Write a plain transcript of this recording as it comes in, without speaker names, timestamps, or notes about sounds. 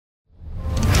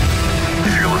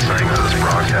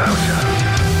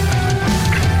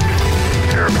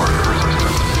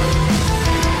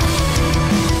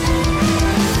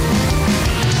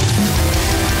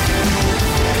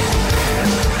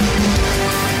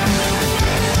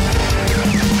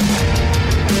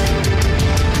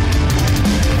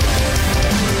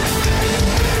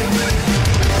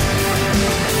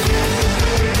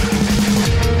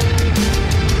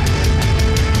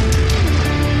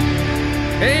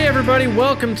Hey everybody,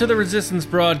 welcome to the Resistance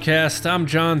broadcast. I'm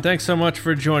John. Thanks so much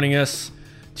for joining us.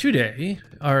 Today,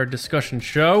 our discussion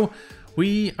show,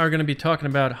 we are going to be talking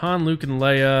about Han, Luke, and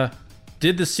Leia.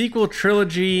 Did the sequel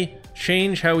trilogy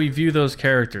change how we view those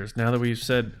characters? Now that we've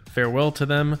said farewell to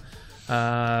them,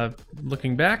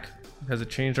 looking back, has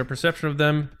it changed our perception of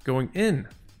them going in?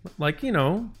 Like, you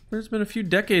know, there's been a few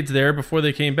decades there before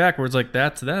they came back where it's like,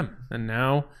 that's them. And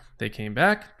now they came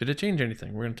back. Did it change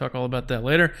anything? We're going to talk all about that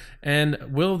later. And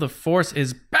Will of the Force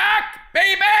is back,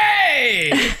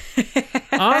 baby!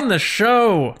 On the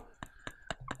show.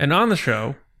 And on the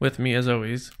show, with me as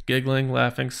always, giggling,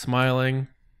 laughing, smiling,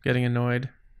 getting annoyed,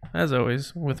 as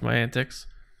always, with my antics,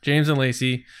 James and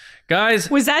Lacey. Guys.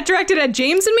 Was that directed at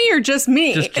James and me or just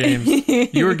me? Just James.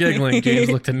 You were giggling. James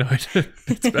looked annoyed.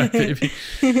 It's back, baby.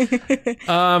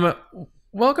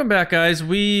 Welcome back, guys.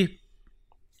 We...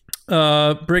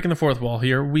 breaking the fourth wall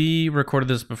here. We recorded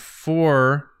this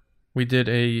before we did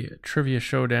a trivia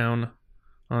showdown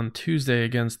on Tuesday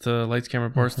against the Lights Camera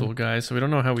Barstool guys, so we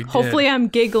don't know how we did. Hopefully I'm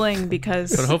giggling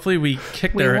because but hopefully we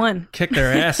kicked their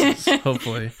asses.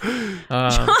 Hopefully,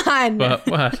 John. But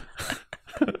what?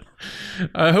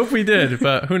 I hope we did,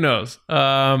 but who knows?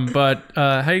 But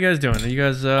how you guys doing? Are you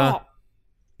guys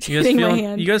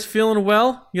you guys feeling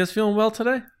well? You guys feeling well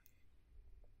today?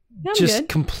 I'm just good.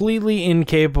 Completely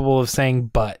incapable of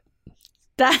saying but.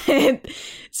 Oh,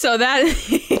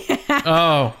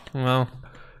 well,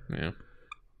 yeah.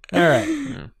 All right.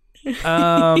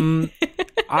 Yeah.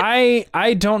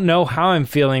 I don't know how I'm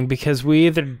feeling because we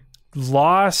either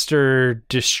lost or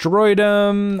destroyed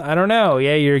them. I don't know.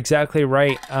 Yeah, you're exactly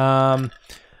right. Yeah.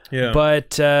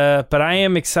 But I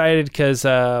am excited because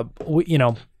we're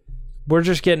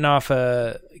just getting off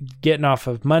of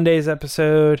Monday's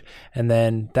episode, and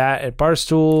then that at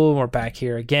Barstool. We're back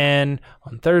here again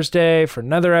on Thursday for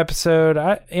another episode.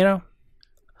 I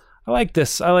like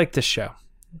this. I like this show.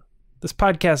 This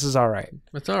podcast is all right.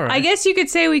 It's all right. I guess you could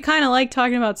say we kind of like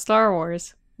talking about Star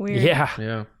Wars. Weird.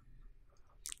 Yeah.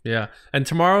 Yeah. And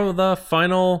tomorrow, the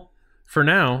final, for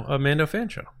now, Mando fan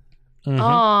show. Mm-hmm.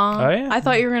 Aw. Oh, yeah. I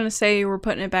thought you were going to say you were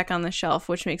putting it back on the shelf,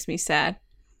 which makes me sad.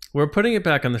 We're putting it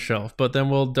back on the shelf, but then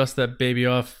we'll dust that baby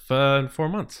off in 4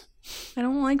 months. I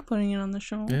don't like putting it on the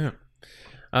shelf. Yeah.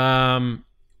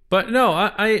 But no,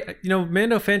 I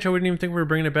Mando fan show, we didn't even think we were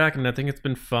bringing it back, and I think it's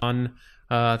been fun.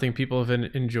 I think people have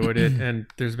enjoyed it, and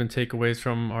there's been takeaways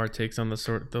from our takes on those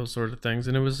sort of things.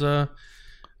 And it was,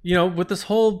 with this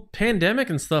whole pandemic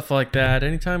and stuff like that,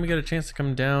 anytime we get a chance to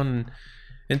come down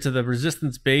into the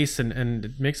Resistance base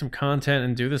and make some content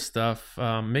and do this stuff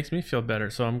makes me feel better.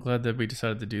 So I'm glad that we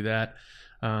decided to do that.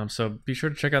 So be sure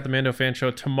to check out the Mando fan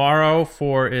show tomorrow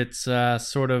for its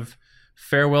sort of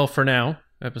farewell for now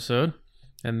episode.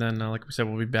 And then, like we said,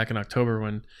 we'll be back in October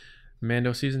when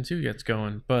Mando season 2 gets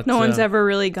going. But no one's ever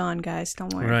really gone, guys.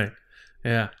 Don't worry. Right.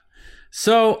 Yeah.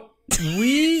 So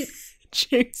we...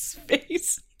 James'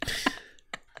 face.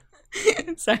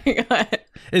 Sorry, go ahead.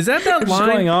 Is that We're just line?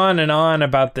 going on and on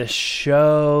about this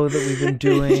show that we've been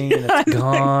doing, and it's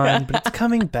gone, but it's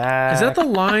coming back. Is that the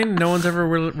line no one's ever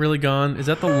really gone? Is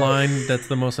that the line that's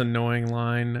the most annoying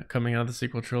line coming out of the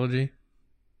sequel trilogy?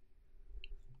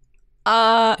 No,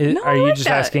 Are I you like just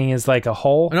that. asking as like a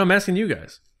whole? No, I'm asking you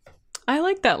guys. I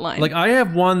like that line. Like, I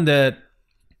have one that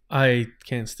I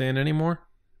can't stand anymore,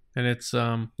 and it's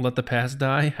 "Let the past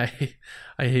die."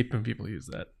 I hate when people use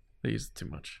that. They use it too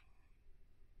much.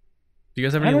 Do you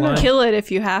guys have any lines? Kill it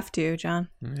if you have to, John.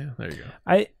 Yeah, there you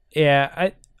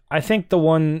go. I think the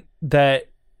one that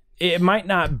it might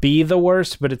not be the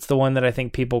worst, but it's the one that I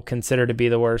think people consider to be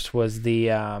the worst was the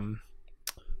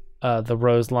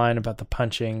Rose line about the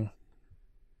punching.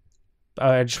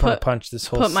 I just want to punch this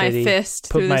whole city. Put my fist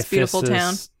through this beautiful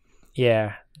town.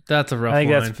 Yeah, That's a rough I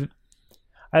think line.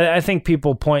 I think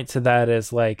people point to that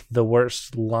as like the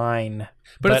worst line,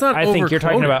 But it's not I think you're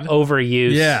talking about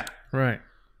overuse. Yeah, right.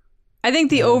 I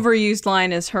think the overused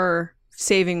line is her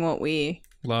saving what we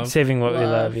Love. Saving what we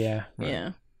love. Yeah. Right.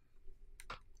 Yeah.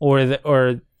 Or the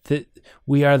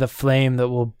we are the flame that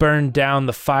will burn down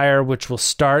the fire, which will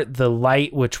start the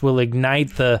light, which will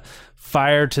ignite the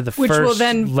fire to the Which will first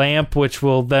then- lamp, which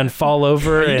will then fall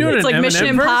over. you doing It's like Eminem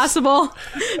Mission verse? Impossible.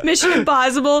 Mission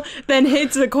Impossible then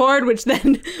hits the cord, which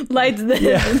then lights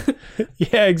the...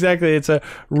 Yeah, exactly. It's a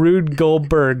Rube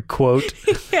Goldberg quote.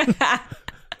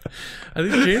 I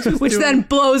think James was which doing... then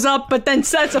blows up, but then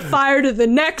sets a fire to the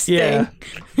next Yeah.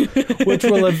 thing. Which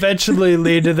will eventually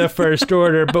lead to the First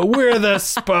Order, but we're the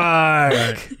spark.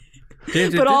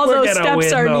 James, But all We're those gonna steps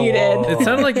win are the needed. war. it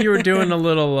sounded like you were doing a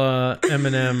little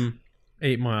Eminem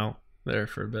 8 Mile there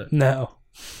for a bit. No.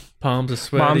 Palms are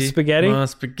sweaty. Mom spaghetti? Mom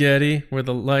spaghetti. Where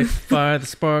the light, fire, the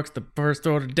sparks, the first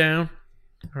order down.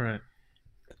 All right.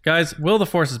 Guys, Will the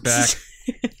Force is back.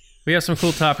 We have some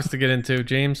cool topics to get into.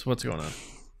 James, what's going on?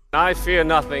 I fear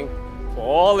nothing, for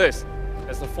all is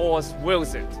as the Force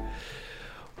wills it.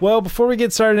 Well, before we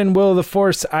get started in Will of the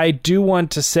Force, I do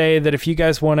want to say that if you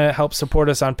guys want to help support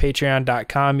us on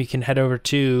patreon.com, you can head over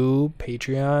to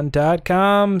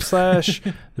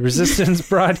patreon.com/The Resistance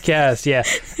Broadcast. Yeah.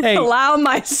 Hey. Allow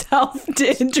myself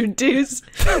to introduce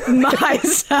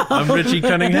myself. I'm Richie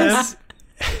Cunningham.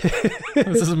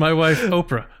 This is my wife,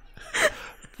 Oprah.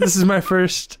 This is my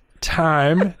first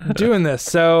time doing this.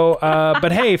 So,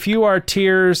 but hey, if you are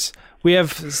tiers, we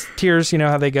have tiers, you know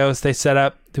how they go, they set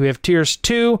up. We have tiers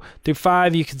 2 through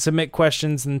 5. You can submit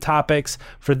questions and topics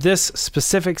for this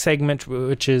specific segment,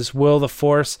 which is Will the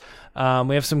Force.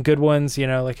 We have some good ones, you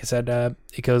know, like I said,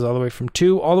 it goes all the way from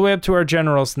 2 all the way up to our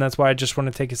generals. And that's why I just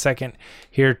want to take a second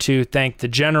here to thank the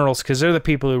generals, because they're the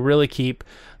people who really keep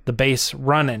the base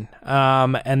running.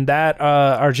 And that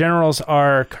our generals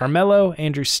are Carmelo,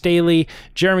 Andrew Staley,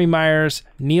 Jeremy Myers,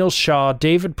 Neil Shaw,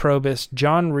 David Probus,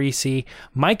 John Reese,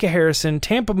 Micah Harrison,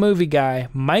 Tampa Movie Guy,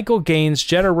 Michael Gaines,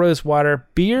 Jetta Rosewater,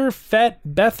 Beer Fett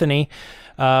Bethany,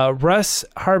 Russ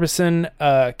Harbison,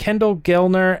 Kendall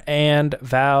Gellner, and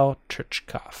Val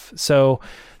Trichkoff. So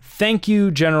thank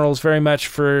you, generals, very much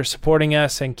for supporting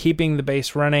us and keeping the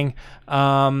base running.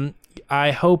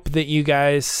 I hope that you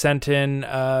guys sent in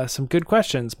some good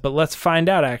questions, but let's find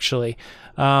out, actually.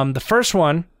 The first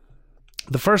Will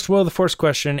of the Force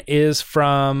question is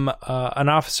from an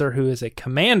officer who is a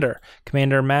commander,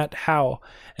 Commander Matt Howe.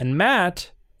 And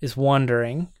Matt is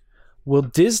wondering, will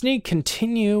Disney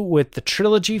continue with the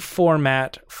trilogy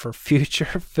format for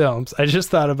future films? I just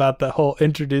thought about the whole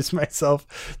introduce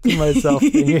myself to myself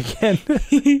thing again.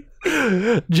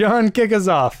 John, kick us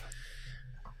off.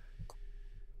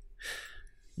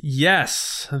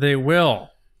 Yes, they will.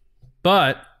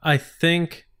 But I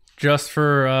think just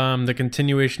for the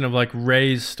continuation of like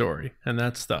Rey's story and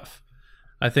that stuff.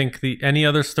 I think any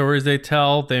other stories they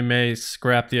tell, they may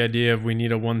scrap the idea of we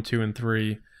need a 1, 2, and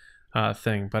 3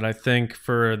 thing. But I think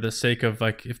for the sake of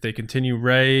like if they continue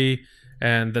Rey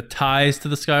and the ties to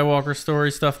the Skywalker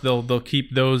story stuff, they'll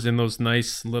keep those in those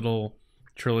nice little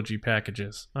trilogy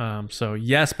packages. So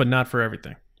yes, but not for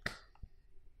everything.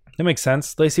 That makes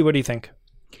sense. Lacey, what do you think?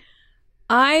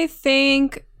 I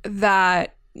think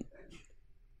that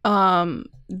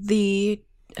this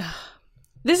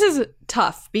is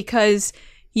tough because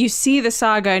you see the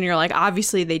saga and you're like,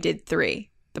 obviously they did 3.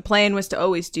 The plan was to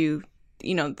always do,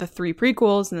 you know, the 3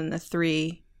 prequels and then the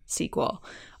 3 sequel.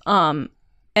 And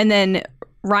then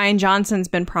Rian Johnson's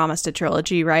been promised a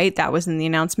trilogy, right? That was in the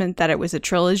announcement that it was a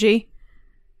trilogy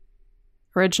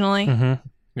originally. Mm-hmm.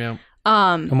 Yeah.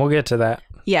 And we'll get to that.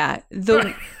 Yeah.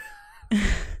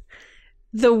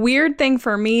 The weird thing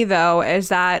for me, though, is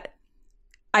that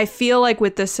I feel like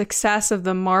with the success of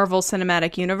the Marvel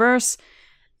Cinematic Universe,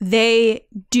 they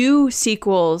do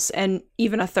sequels and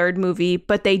even a 3rd movie,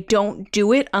 but they don't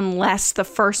do it unless the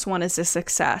first one is a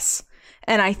success.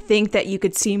 And I think that you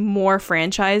could see more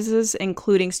franchises,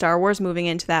 including Star Wars, moving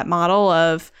into that model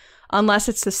of, unless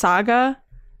it's the saga,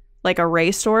 like a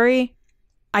Rey story,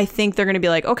 I think they're going to be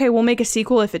like, okay, we'll make a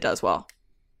sequel if it does well.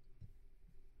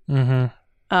 Mm-hmm.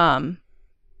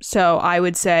 So I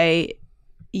would say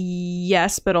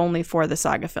yes, but only for the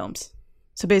saga films.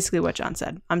 So basically what John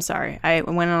said. I'm sorry. I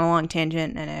went on a long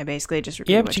tangent and I basically just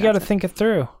repeated but you got to think it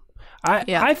through.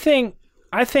 I think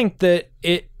that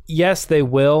yes, they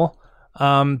will.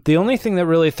 The only thing that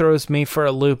really throws me for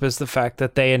a loop is the fact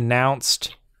that they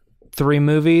announced 3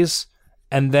 movies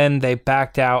and then they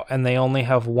backed out and they only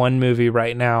have 1 movie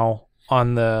right now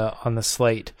on the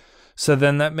slate. So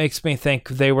then that makes me think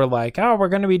they were like, oh, we're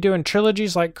going to be doing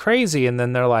trilogies like crazy. And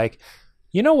then they're like,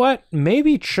 you know what?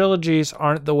 Maybe trilogies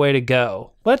aren't the way to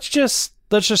go. Let's just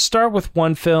start with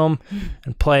 1 film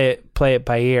and play it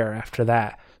by ear after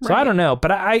that. So right. I don't know.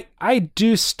 But I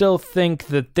do still think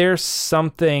that there's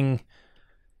something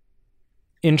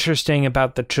interesting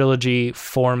about the trilogy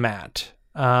format.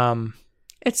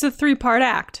 It's a 3-part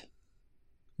act.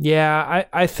 Yeah,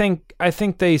 I think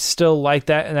they still like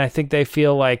that, and I think they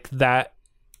feel like that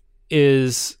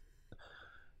is,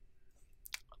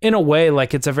 in a way,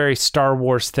 like it's a very Star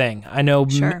Wars thing. I know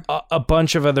sure. a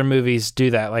bunch of other movies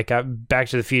do that, like Back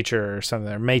to the Future or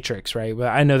something, or Matrix, right? But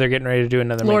I know they're getting ready to do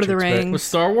another Lord Matrix. of the Rings. Was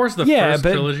Star Wars the first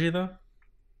trilogy, though?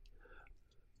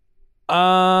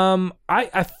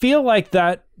 I feel like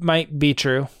that might be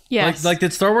true. Yes. Like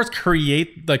did Star Wars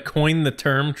coin the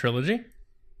term trilogy?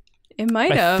 It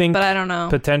might have, but I don't know.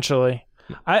 Potentially.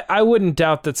 I wouldn't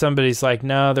doubt that somebody's like,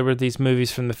 no, there were these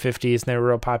movies from the 50s and they were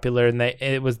real popular, and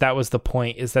that was the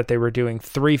point, is that they were doing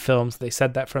 3 films. They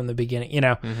said that from the beginning.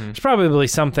 There's probably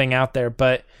something out there,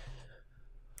 but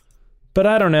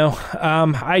I don't know.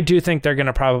 I do think they're going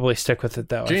to probably stick with it,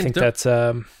 though. James, I think that's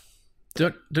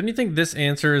don't you think this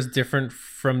answer is different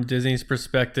from Disney's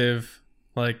perspective,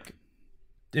 like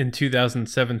in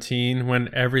 2017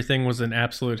 when everything was an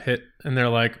absolute hit, and they're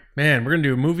like, man, we're gonna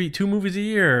do 2 movies a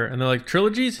year, and they're like,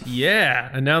 trilogies, yeah,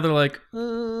 and now they're like,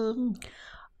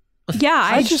 yeah,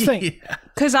 I just think,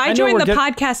 because I joined the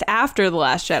podcast after The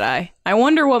Last Jedi. I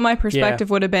wonder what my perspective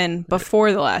would have been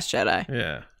before The Last Jedi.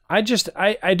 Yeah, I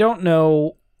don't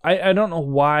know. I don't know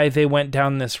why they went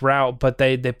down this route, but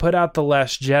they put out The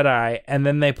Last Jedi, and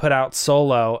then they put out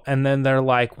Solo, and then they're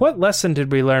like, what lesson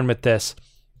did we learn with this?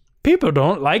 People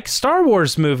don't like Star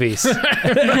Wars movies.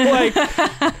 And I'm like,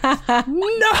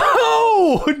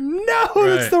 no,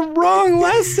 it's the wrong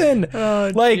lesson.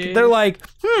 They're like,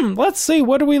 let's see,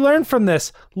 what do we learn from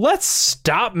this? Let's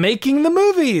stop making the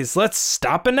movies. Let's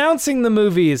stop announcing the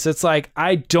movies. It's like,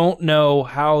 I don't know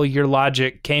how your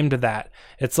logic came to that.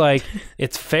 It's like,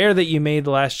 it's fair that you made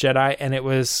The Last Jedi and it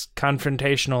was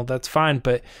confrontational. That's fine.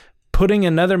 But putting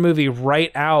another movie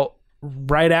right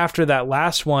after that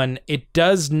last one, it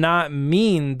does not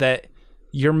mean that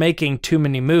you're making too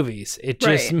many movies. It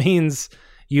just means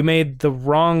you made the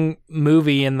wrong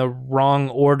movie in the wrong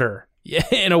order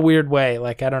in a weird way.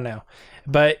 Like, I don't know.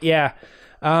 But yeah.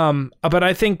 But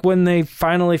I think when they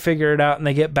finally figure it out and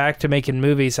they get back to making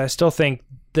movies, I still think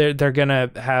they're going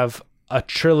to have a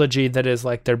trilogy that is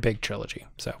like their big trilogy.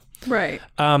 So, right.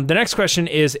 The next question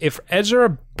is, if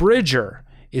Ezra Bridger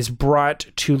is brought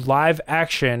to live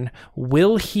action,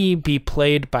 will he be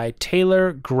played by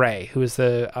Taylor Gray, who is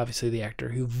obviously the actor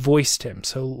who voiced him?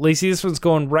 So, Lacey, this one's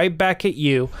going right back at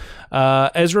you.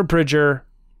 Ezra Bridger,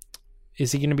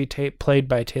 is he going to be played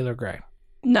by Taylor Gray?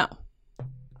 No.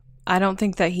 I don't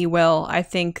think that he will. I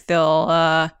think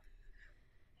they'll,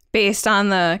 based on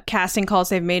the casting calls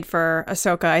they've made for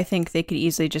Ahsoka, I think they could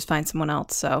easily just find someone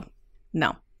else. So,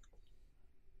 no.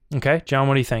 Okay. John,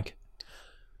 what do you think?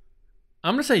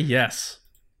 I'm gonna say yes.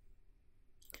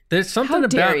 There's something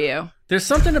There's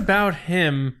something about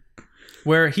him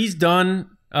where he's done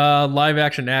live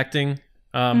action acting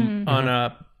on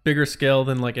a bigger scale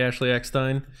than like Ashley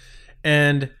Eckstein,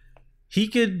 and he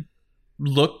could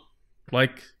look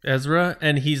like Ezra,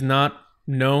 and he's not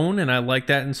known, and I like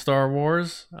that in Star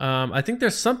Wars. I think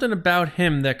there's something about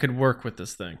him that could work with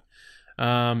this thing,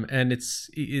 and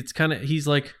it's kind of, he's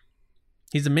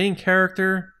the main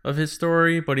character of his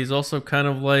story, but he's also kind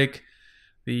of like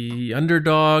the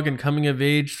underdog and coming of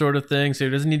age sort of thing. So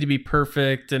he doesn't need to be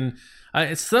perfect. And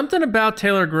it's something about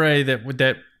Taylor Gray that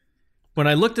when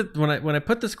I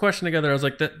put this question together, I was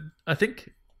like, that I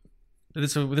think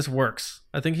this works.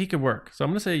 I think he could work. So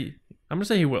I'm gonna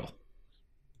say he will.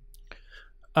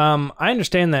 I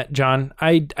understand that, John.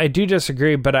 I do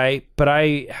disagree, but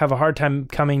I have a hard time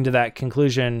coming to that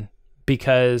conclusion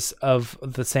because of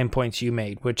the same points you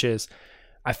made, which is,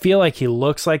 I feel like he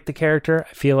looks like the character.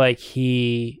 I feel like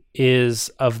he is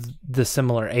of the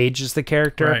similar age as the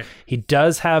character. Right. He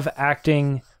does have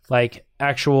acting, like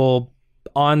actual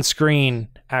on-screen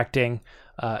acting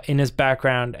in his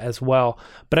background as well.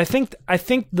 But I think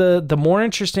the more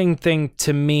interesting thing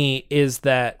to me is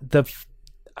that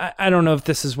I don't know if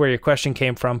this is where your question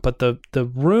came from, but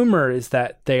the rumor is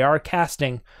that they are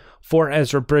casting for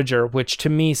Ezra Bridger, which to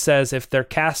me says if they're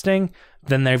casting,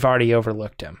 then they've already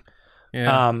overlooked him.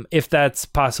 Yeah. If that's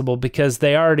possible, because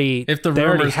they already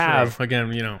have true.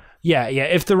 Again, Yeah.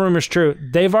 If the rumor's true,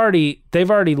 they've already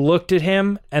looked at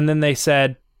him and then they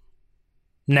said,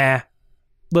 nah,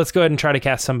 let's go ahead and try to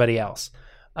cast somebody else.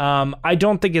 I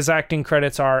don't think his acting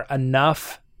credits are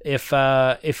enough.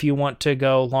 If you want to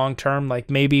go long term, like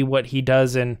maybe what he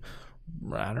does in,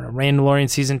 I don't know, Mandalorian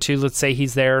season 2, let's say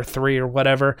he's there 3 or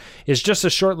whatever, is just a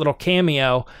short little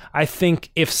cameo. I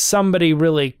think if somebody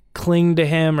really clinged to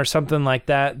him or something like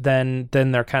that, then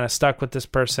they're kind of stuck with this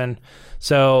person.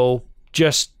 So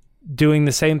just doing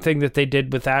the same thing that they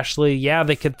did with Ashley, yeah,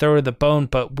 they could throw her the bone,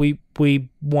 but we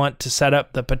want to set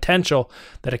up the potential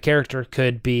that a character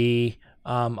could be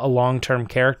a long-term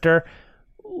character.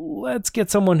 Let's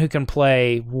get someone who can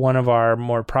play one of our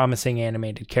more promising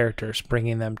animated characters,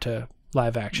 bringing them to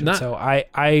live action. So I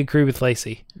agree with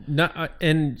Lacey.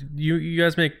 And you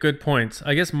guys make good points.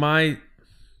 I guess my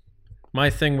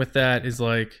thing with that is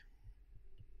like,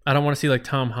 I don't want to see like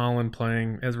Tom Holland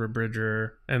playing Ezra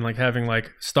Bridger and like having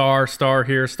like star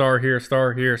here, star here,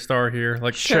 star here, star here.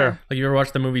 Like, sure. Like you ever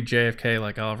watched the movie JFK,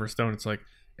 like Oliver Stone? It's like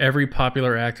every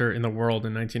popular actor in the world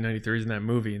in 1993 is in that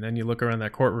movie. And then you look around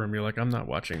that courtroom, you're like, I'm not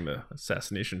watching the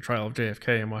assassination trial of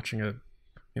JFK. I'm watching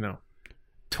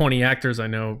 20 actors I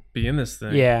know be in this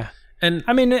thing. Yeah. And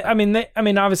I mean,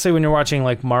 obviously, when you're watching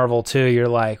like Marvel too, you're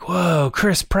like, "Whoa,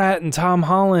 Chris Pratt and Tom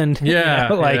Holland."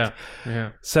 Yeah,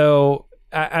 yeah. So,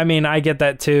 I mean, I get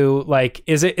that too. Like,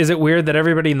 is it weird that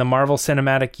everybody in the Marvel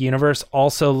Cinematic Universe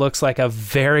also looks like a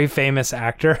very famous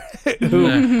actor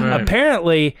who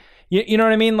apparently, you know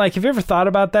what I mean? Like, have you ever thought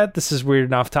about that? This is weird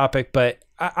and off topic, but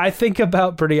I think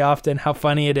about pretty often how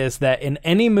funny it is that in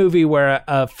any movie where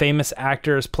a famous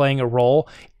actor is playing a role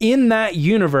in that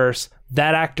universe,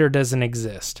 that actor doesn't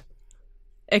exist.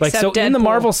 Except so Deadpool. in the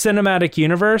Marvel Cinematic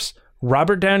Universe,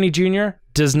 Robert Downey Jr.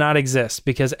 does not exist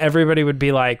because everybody would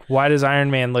be like, why does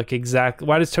Iron Man look exactly,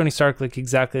 why does Tony Stark look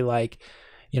exactly like,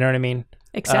 you know what I mean?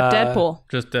 Except Deadpool.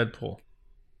 Just Deadpool. What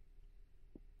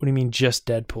do you mean just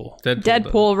Deadpool?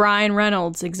 Deadpool, Ryan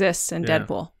Reynolds exists in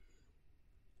Deadpool.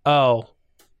 Oh.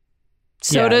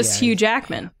 So does Hugh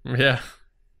Jackman. Yeah.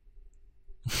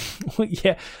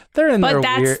 Yeah, they're in there.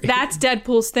 But that's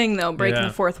Deadpool's thing, though, breaking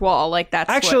the fourth wall. Like that's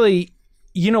actually,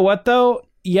 you know what though?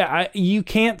 Yeah, you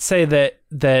can't say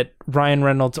that Ryan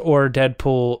Reynolds or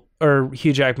Deadpool or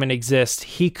Hugh Jackman exist.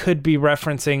 He could be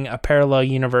referencing a parallel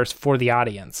universe for the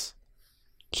audience.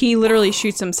 He literally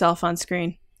shoots himself on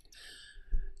screen.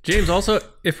 James, also,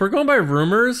 if we're going by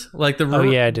rumors, like the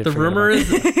rumor is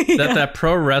that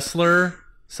pro wrestler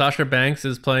Sasha Banks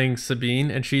is playing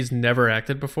Sabine, and she's never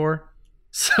acted before.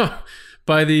 So,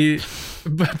 by the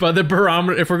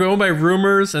barometer, if we're going by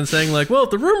rumors and saying like, well, if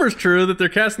the rumor's true that they're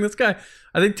casting this guy,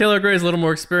 I think Taylor Gray's a little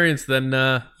more experienced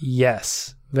than.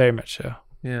 Yes, very much so.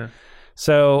 Yeah.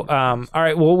 So, all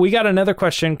right. Well, we got another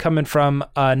question coming from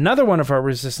another one of our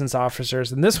resistance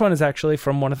officers, and this one is actually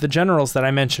from one of the generals that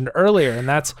I mentioned earlier, and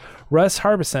that's Russ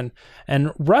Harbison.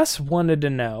 And Russ wanted to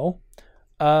know,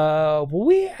 will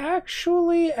we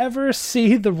actually ever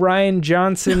see the Rian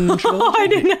Johnson trilogy? Oh, I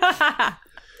did not.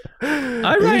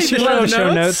 I read the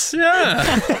show notes.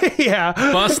 Yeah. Yeah.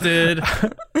 Busted.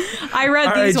 I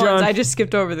read these ones. John. I just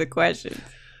skipped over the question.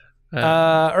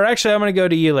 Or actually, I'm going to go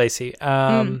to you, Lacey.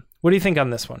 What do you think on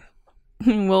this one?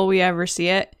 Will we ever see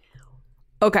it?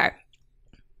 Okay.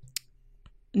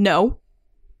 No.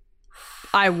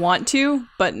 I want to,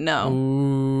 but no.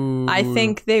 Ooh. I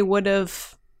think they would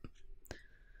have...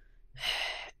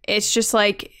 It's just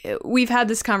like, we've had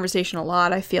this conversation a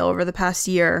lot, I feel, over the past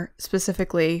year,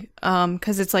 specifically,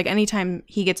 because it's like anytime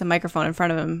he gets a microphone in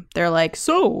front of him, they're like,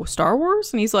 so, Star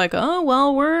Wars? And he's like, oh,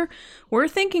 well, we're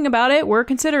thinking about it, we're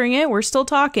considering it, we're still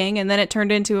talking, and then it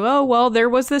turned into, oh, well, there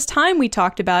was this time we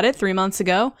talked about it 3 months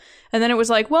ago, and then it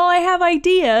was like, well, I have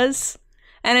ideas,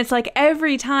 and it's like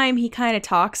every time he kind of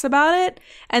talks about it,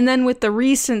 and then with the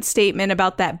recent statement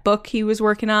about that book he was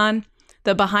working on,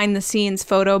 the behind the scenes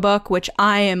photo book, which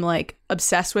I am like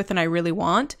obsessed with and I really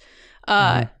want.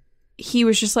 He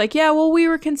was just like, yeah, well, we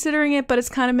were considering it, but it's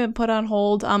kind of been put on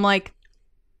hold. I'm like,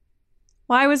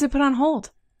 why was it put on hold?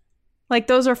 Like,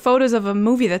 those are photos of a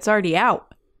movie that's already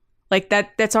out. Like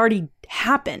that's already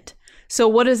happened. So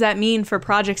what does that mean for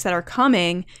projects that are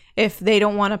coming if they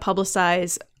don't want to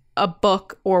publicize a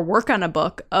book or work on a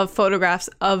book of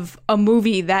photographs of a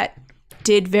movie that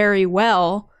did very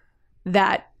well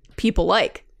that people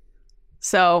like?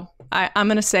 So I'm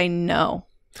gonna say no.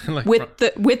 Like, with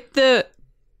the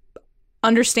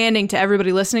understanding to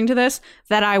everybody listening to this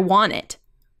that I want it.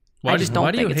 Why, I just don't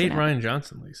why do think you it's hate gonna happen. Rian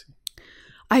Johnson,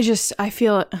 Lacey? I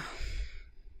feel it.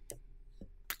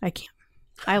 I can't.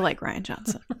 I like Rian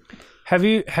Johnson. Have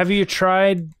you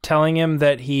tried telling him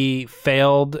that he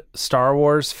failed Star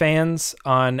Wars fans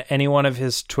on any one of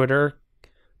his Twitter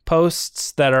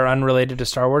posts that are unrelated to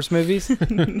Star Wars movies?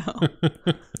 No.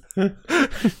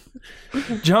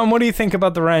 John, what do you think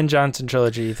about the Rian Johnson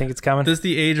trilogy? You think it's coming? This is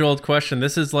the age-old question.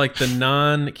 This is like the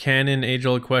non-canon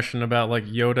age-old question about like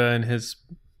Yoda and his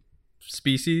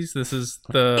species. This is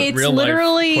the It's real life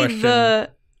literally question. the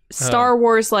Star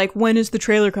Wars, like, when is the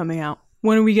trailer coming out?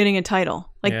 When are we getting a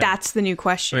title? Like, Yeah. that's the new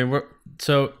question. I mean, Well,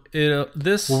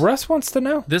 Russ wants to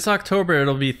know. this October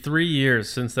it'll be 3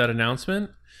 years since that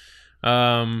announcement.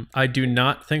 I do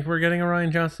not think we're getting a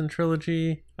Rian Johnson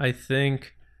trilogy. I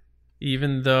think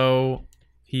even though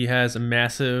he has a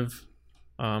massive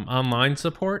online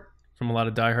support from a lot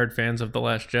of diehard fans of The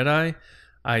Last Jedi,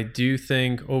 I do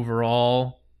think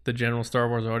overall the general Star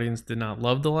Wars audience did not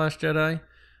love The Last Jedi.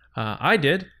 I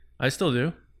did. I still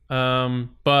do.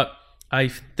 But I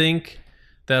think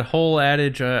that whole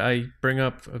adage I bring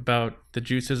up about the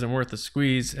juice isn't worth the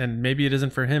squeeze, and maybe it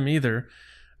isn't for him either.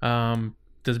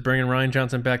 Does bringing Rian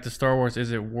Johnson back to Star Wars,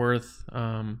 is it worth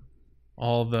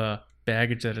all the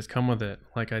baggage that has come with it.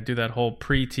 Like, I do that whole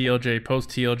pre-TLJ,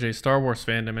 post-TLJ Star Wars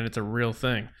fandom, and it's a real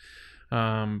thing.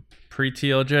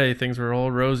 Pre-TLJ, things were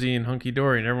all rosy and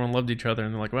hunky-dory, and everyone loved each other,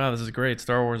 and they're like, wow, this is great,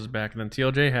 Star Wars is back. And then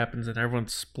TLJ happens, and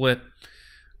everyone's split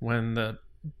when the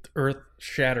Earth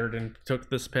shattered and took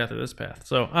this path or this path.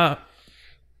 So,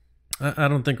 I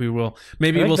don't think we will.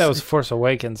 Maybe that was Force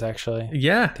Awakens, actually.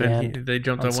 Yeah, and they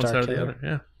jumped on one side or the other.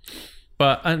 Yeah.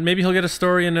 But maybe he'll get a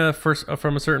story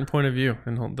from a certain point of view,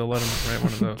 and they'll let him write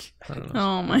one of those. I don't know.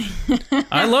 Oh my!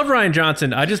 I love Rian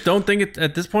Johnson. I just don't think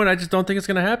at this point. I just don't think it's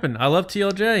going to happen. I love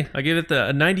TLJ. I gave it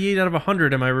a 98 out of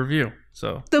 100 in my review.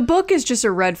 So the book is just a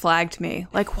red flag to me.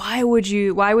 Like, why would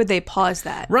they pause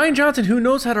that? Rian Johnson, who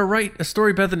knows how to write a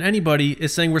story better than anybody,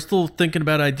 is saying we're still thinking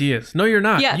about ideas. No, you're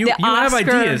not. Yeah, you have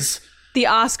ideas. The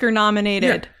Oscar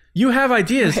nominated. Yeah, you have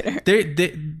ideas.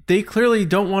 They clearly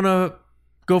don't want to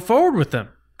go forward with them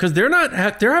because they're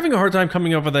having a hard time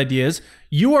coming up with ideas.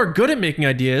 You are good at making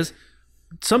ideas.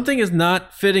 Something is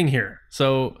not fitting here.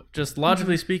 So just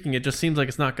logically speaking, it just seems like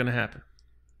it's not going to happen.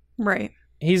 Right.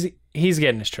 He's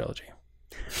getting his trilogy.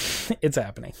 It's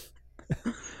happening.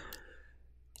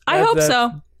 I hope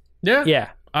so. Yeah. Yeah.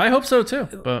 I hope so too.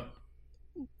 But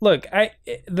look,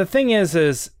 the thing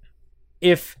is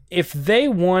if they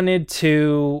wanted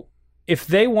to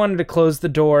close the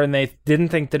door and they didn't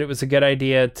think that it was a good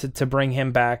idea to bring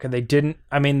him back, and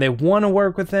they want to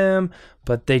work with him,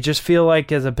 but they just feel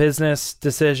like as a business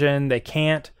decision they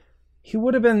can't, they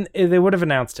would have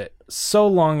announced it so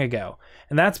long ago.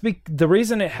 And that's the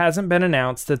reason it hasn't been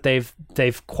announced, that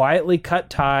they've quietly cut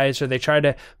ties, or they try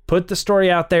to put the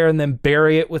story out there and then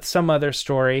bury it with some other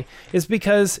story, is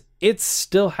because it's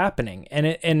still happening.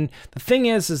 And the thing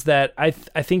is that I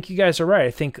think you guys are right.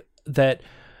 I think that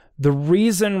the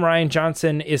reason Rian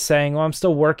Johnson is saying, well, I'm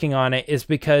still working on it, is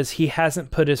because he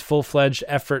hasn't put his full-fledged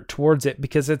effort towards it,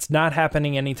 because it's not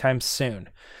happening anytime soon.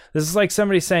 This is like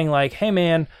somebody saying, like, hey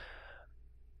man,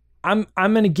 I'm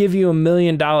going to give you $1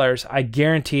 million. I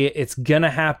guarantee it. It's going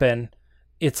to happen.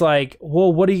 It's like,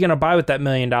 well, what are you going to buy with that $1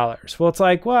 million? Well, it's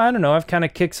like, well, I don't know. I've kind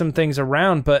of kicked some things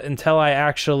around, but until I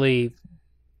actually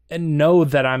know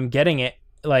that I'm getting it,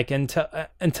 like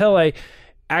until I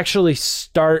actually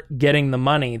start getting the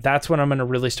money, that's when I'm going to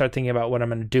really start thinking about what I'm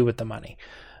going to do with the money.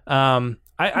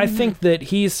 I think that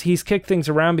he's kicked things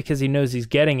around because he knows he's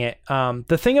getting it.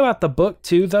 The thing about the book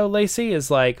too, though, Lacey,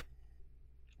 is like,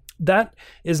 that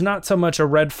is not so much a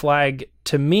red flag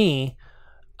to me,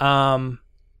 that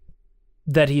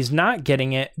he's not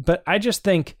getting it, but I just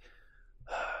think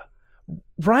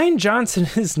Rian Johnson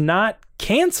is not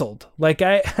canceled. Like,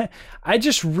 I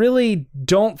just really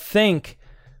don't think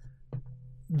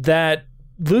that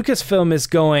Lucasfilm is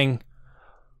going,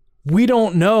 we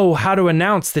don't know how to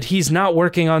announce that he's not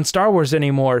working on Star Wars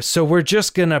anymore, so we're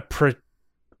just gonna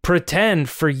pretend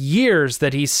for years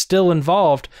that he's still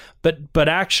involved, but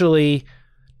actually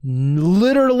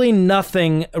literally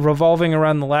nothing revolving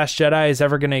around The Last Jedi is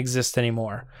ever going to exist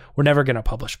anymore. We're never going to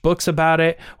publish books about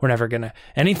it. We're never going to...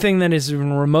 Anything that is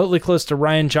even remotely close to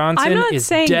Rian Johnson is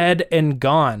dead and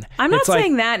gone. I'm not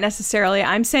saying that necessarily.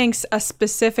 I'm saying a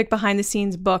specific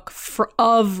behind-the-scenes book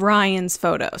of Rian's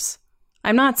photos.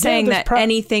 I'm not saying that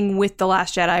anything with The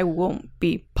Last Jedi won't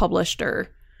be published, or...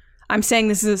 I'm saying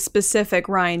this is a specific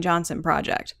Rian Johnson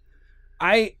project.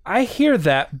 I hear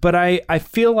that, but I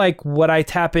feel like what I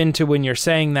tap into when you're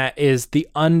saying that is the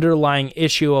underlying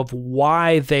issue of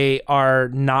why they are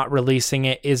not releasing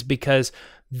it is because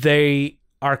they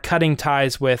are cutting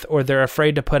ties with, or they're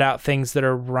afraid to put out things that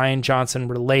are Rian Johnson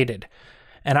related.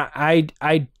 And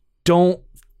I don't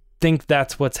think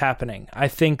that's what's happening. I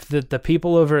think that the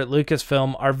people over at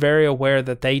Lucasfilm are very aware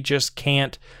that they just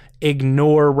can't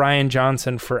ignore Rian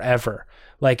Johnson forever.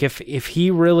 Like if he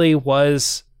really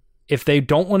was... If they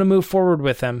don't want to move forward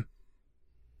with him,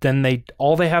 then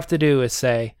all they have to do is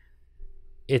say,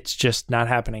 it's just not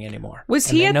happening anymore. Was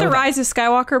he at the Rise of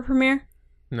Skywalker premiere?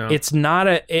 No. It's not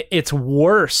it's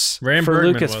worse Ram for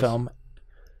Bergman Lucasfilm.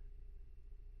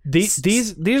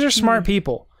 These are smart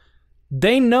people.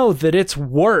 They know that it's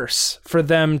worse for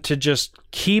them to just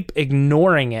keep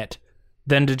ignoring it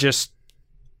than to just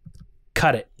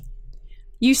cut it.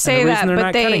 You say that, they're but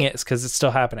not cutting it is because it's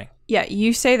still happening. Yeah,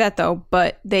 you say that though,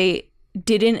 but they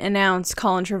didn't announce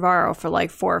Colin Trevorrow for like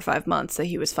 4 or 5 months that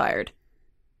he was fired.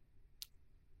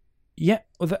 Yeah,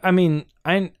 I mean,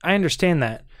 I understand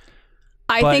that.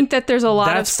 I think that there's a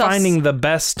lot of stuff. That's finding the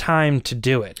best time to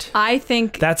do it. I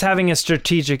think that's having a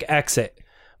strategic exit.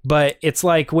 But it's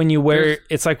like when you wear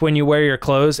your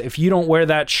clothes. If you don't wear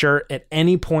that shirt at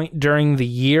any point during the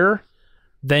year,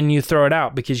 then you throw it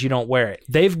out because you don't wear it.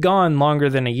 They've gone longer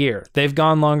than a year. They've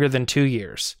gone longer than 2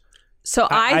 years. So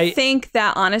I think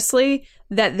that honestly,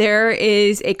 that there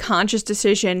is a conscious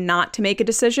decision not to make a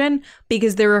decision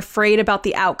because they're afraid about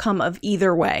the outcome of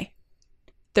either way.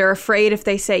 They're afraid if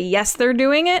they say, yes, they're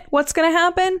doing it, what's going to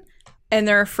happen? And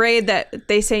they're afraid that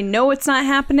they say, no, it's not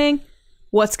happening,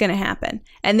 what's going to happen?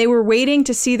 And they were waiting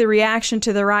to see the reaction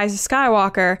to The Rise of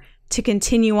Skywalker to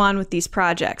continue on with these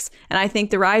projects. And I think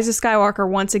The Rise of Skywalker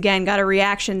once again got a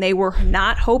reaction they were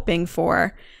not hoping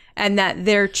for, and that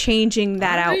they're changing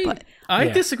that output. I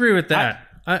disagree with that.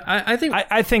 I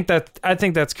think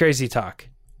that's crazy talk.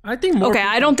 I think more. Okay,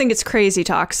 I don't think it's crazy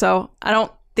talk, so I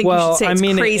don't think you should say it's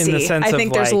crazy. In the sense I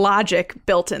think of there's logic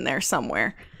built in there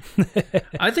somewhere.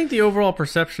 I think the overall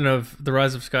perception of The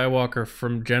Rise of Skywalker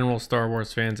from general Star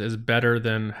Wars fans is better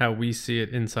than how we see it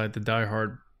inside the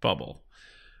diehard bubble.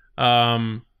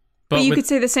 But you could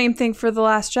say the same thing for The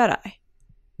Last Jedi.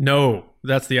 No,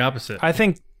 that's the opposite. I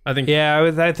think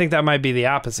that might be the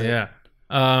opposite. Yeah.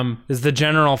 Is the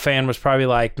general fan was probably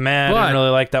like, man, I didn't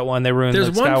really like that one. They ruined There's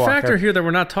Luke one Skywalker. factor here that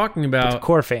we're not talking about. The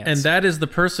core fans. And that is the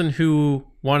person who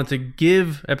wanted to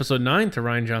give Episode 9 to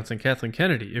Rian Johnson, Kathleen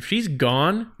Kennedy. If she's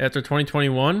gone after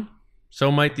 2021,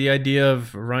 so might the idea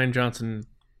of Rian Johnson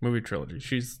movie trilogy.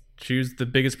 She's the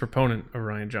biggest proponent of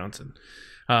Rian Johnson.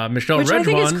 Michelle Which Redwan, I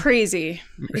think is crazy.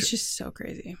 It's just so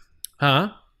crazy.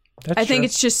 Huh? I think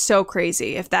it's just so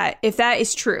crazy if that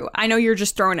is true. I know you're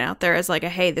just throwing it out there as like a,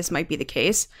 hey, this might be the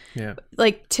case. Yeah.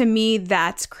 Like, to me,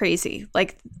 that's crazy.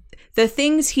 Like, the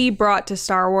things he brought to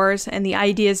Star Wars and the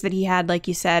ideas that he had, like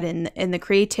you said, and the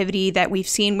creativity that we've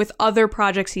seen with other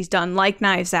projects he's done, like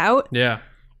Knives Out. Yeah.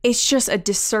 It's just a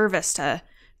disservice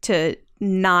to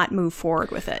not move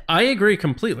forward with it. I agree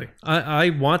completely.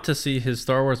 I want to see his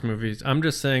Star Wars movies. I'm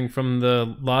just saying from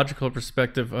the logical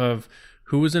perspective of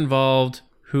who was involved,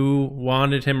 who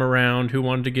wanted him around, who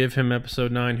wanted to give him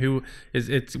Episode 9,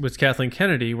 it was Kathleen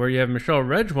Kennedy, where you have Michelle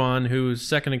Redwan, who's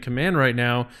second in command right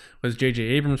now, was J.J.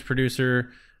 Abrams' producer.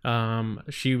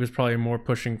 She was probably more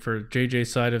pushing for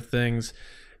JJ's side of things.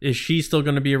 Is she still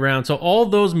going to be around? So all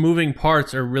those moving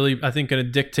parts are really, I think, going to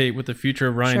dictate what the future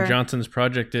of Rian Johnson's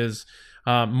project is,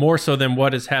 more so than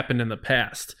what has happened in the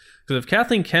past. Because if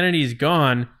Kathleen Kennedy's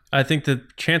gone, I think the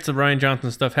chance of Rian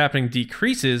Johnson stuff happening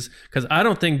decreases, because I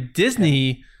don't think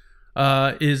Disney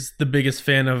is the biggest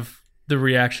fan of the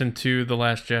reaction to The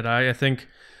Last Jedi. I think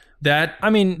that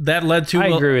led to... I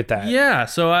agree with that. Yeah,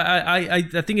 so I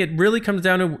think it really comes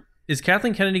down to, is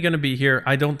Kathleen Kennedy going to be here?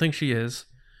 I don't think she is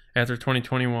after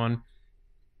 2021.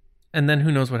 And then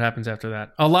who knows what happens after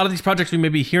that. A lot of these projects we may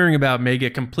be hearing about may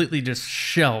get completely just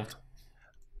shelved.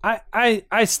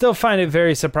 I still find it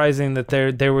very surprising that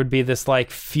there would be this like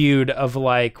feud of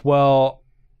like, well,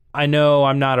 I know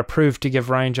I'm not approved to give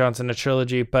Rian Johnson a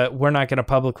trilogy, but we're not going to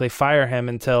publicly fire him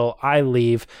until I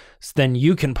leave. So then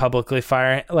you can publicly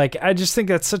fire him. Like, I just think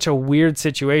that's such a weird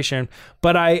situation.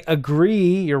 But I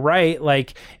agree, you're right.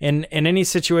 Like in any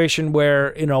situation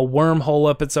where, wormhole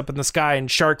opens up in the sky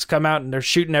and sharks come out and they're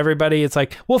shooting everybody, it's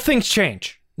like, well, things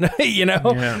change.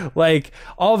 Like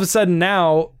all of a sudden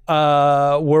now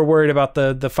we're worried about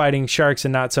the fighting sharks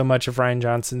and not so much of Rian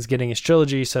Johnson's getting his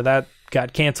trilogy. So that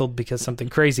got canceled because something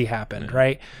crazy happened,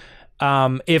 right?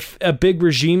 If a big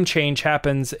regime change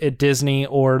happens at Disney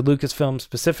or Lucasfilm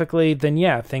specifically, then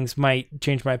yeah, things might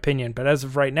change my opinion. But as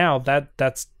of right now,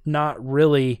 that's not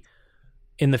really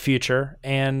in the future.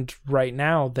 And right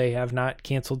now they have not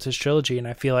canceled his trilogy. And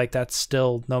I feel like that's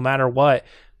still, no matter what,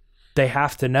 they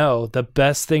have to know the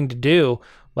best thing to do.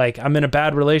 Like, I'm in a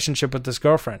bad relationship with this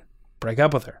girlfriend, break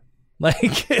up with her.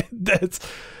 Like, that's,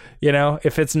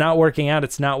 if it's not working out,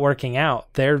 it's not working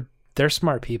out. They're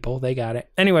smart people. They got it.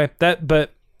 Anyway,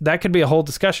 but that could be a whole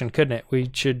discussion, couldn't it? We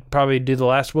should probably do the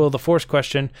last Will of the Force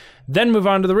question, then move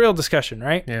on to the real discussion,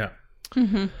 right? Yeah.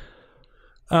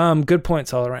 Mm-hmm. Good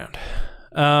points all around.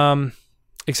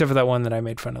 Except for that one that I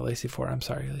made fun of Lacey for. I'm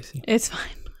sorry, Lacey. It's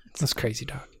fine. That's crazy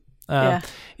talk. Yeah.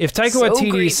 If Taika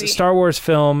Waititi's Star Wars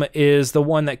film is the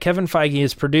one that Kevin Feige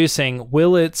is producing,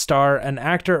 will it star an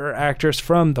actor or actress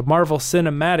from the Marvel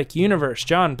Cinematic Universe?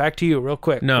 John, back to you real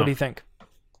quick. No. What do you think?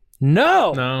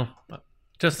 No. No.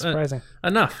 Just surprising.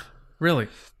 Enough. Really.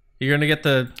 You're going to get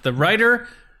the writer,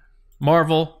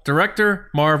 Marvel, director,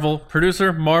 Marvel,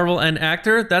 producer, Marvel, and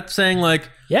actor. That's saying like,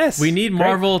 yes, we need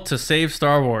Marvel to save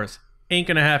Star Wars. Ain't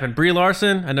going to happen. Brie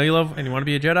Larson, I know you love and you want to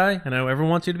be a Jedi. I know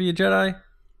everyone wants you to be a Jedi.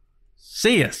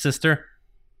 See ya, sister.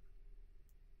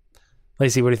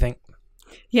 Lacey, what do you think?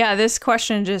 Yeah, this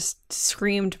question just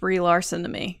screamed Brie Larson to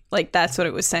me. Like, that's what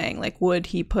it was saying. Like, would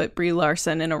he put Brie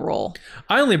Larson in a role?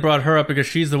 I only brought her up because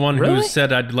she's the one who Really?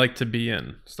 said I'd like to be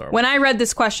in Star Wars. When I read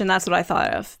this question, that's what I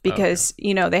thought of. Because,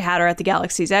 they had her at the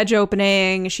Galaxy's Edge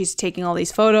opening. She's taking all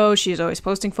these photos. She's always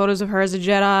posting photos of her as a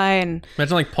Jedi. And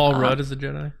imagine like Paul Rudd as a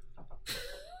Jedi.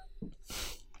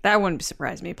 that wouldn't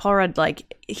surprise me. Paul Rudd,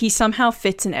 like, he somehow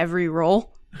fits in every role.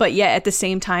 But yet, at the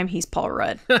same time, he's Paul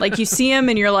Rudd. Like, you see him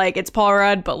and you're like, it's Paul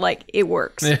Rudd, but, like, it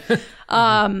works.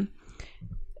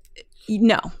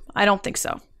 No, I don't think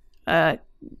so. They're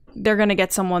going to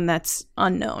get someone that's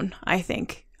unknown, I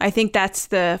think. I think that's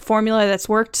the formula that's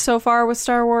worked so far with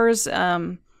Star Wars,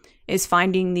 is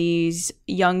finding these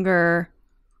younger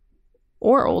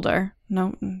or older,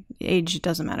 no, age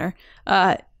doesn't matter,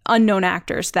 unknown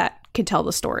actors that can tell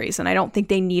the stories. And I don't think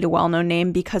they need a well-known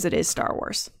name because it is Star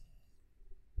Wars.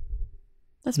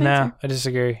 That's my No, answer. I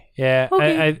disagree. Yeah,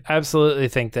 Okay. I absolutely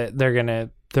think that they're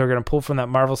gonna pull from that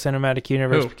Marvel Cinematic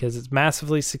Universe Who? because it's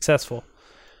massively successful.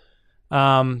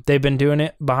 They've been doing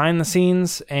it behind the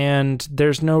scenes, and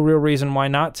there's no real reason why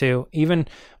not to. Even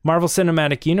Marvel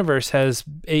Cinematic Universe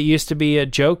it used to be a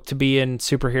joke to be in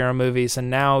superhero movies, and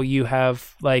now you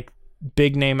have like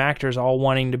big name actors all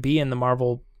wanting to be in the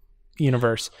Marvel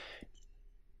universe.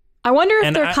 I wonder if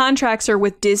And their contracts are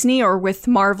with Disney or with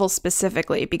Marvel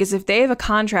specifically, because if they have a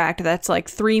contract that's like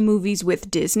 3 movies with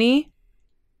Disney,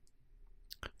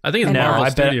 I think it's No, Marvel I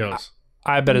bet- Studios.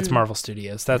 I bet it's Marvel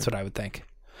Studios. That's what I would think.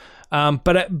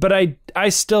 But I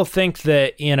still think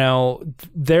that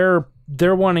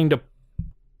they're wanting to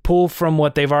pull from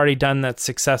what they've already done that's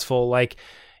successful. Like,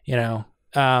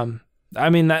 I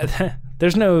mean that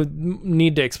there's no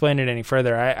need to explain it any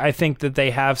further. I think that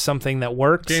they have something that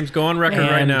works. James, go on record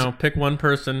right And- now. Pick one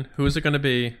person. Who is it going to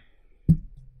be?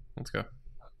 Let's go.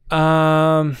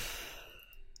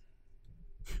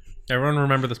 Everyone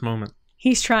remember this moment.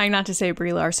 he's trying not to say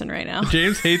Brie Larson right now.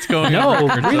 James hates going on No,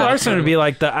 record. Brie Larson would be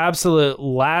like the absolute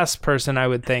last person I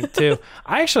would think too.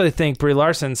 I actually think Brie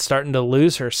Larson's starting to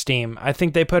lose her steam. I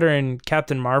think they put her in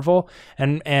Captain Marvel,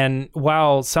 and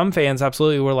while some fans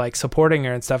absolutely were like supporting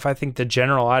her and stuff, I think the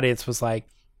general audience was like,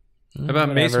 How about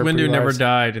Mace whatever, Windu Brie never Larson.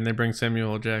 died and they bring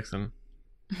Samuel L. Jackson?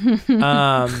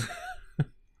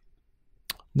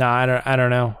 No, I don't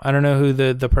know. I don't know who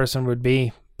the person would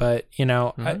be, but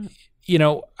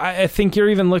I think you're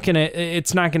even looking at,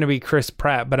 it's not going to be Chris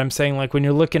Pratt, but I'm saying like when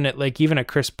you're looking at like even a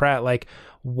Chris Pratt, like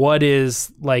what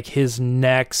is like his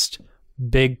next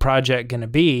big project going to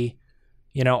be?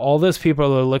 All those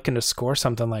people are looking to score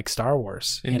something like Star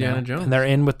Wars, Indiana Jones. and they're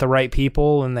in with the right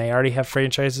people, and they already have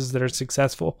franchises that are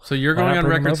successful. So you're Why going not on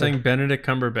bring him record over? saying Benedict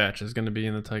Cumberbatch is going to be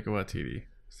in the Taika Waititi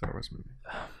Star Wars movie.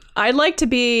 I'd like to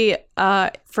be,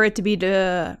 for it to be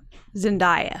to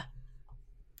Zendaya.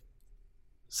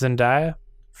 Zendaya,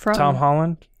 From Tom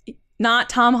Holland. Not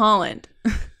Tom Holland.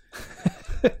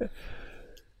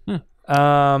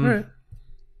 All right.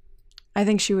 I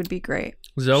think she would be great.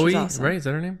 Zoe, She's awesome. right? Is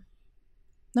that her name?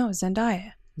 No,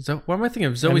 Zendaya. What am I thinking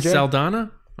of? Zoe MJ?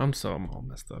 Saldana? I'm all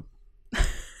messed up.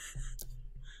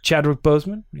 Chadwick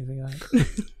Boseman. What do you think of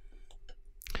that?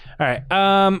 All right.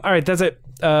 All right. That's it.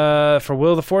 For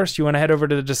Will of the Force, you want to head over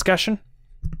to the discussion?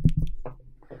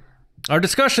 Our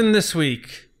discussion this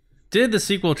week. Did the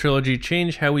sequel trilogy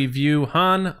change how we view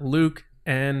Han, Luke,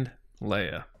 and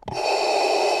Leia?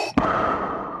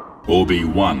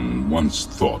 Obi-Wan once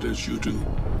thought as you do.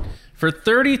 For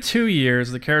 32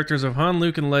 years, the characters of Han,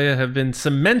 Luke, and Leia have been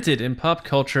cemented in pop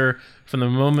culture from the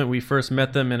moment we first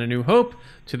met them in A New Hope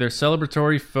to their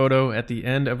celebratory photo at the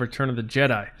end of Return of the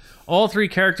Jedi. All 3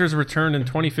 characters returned in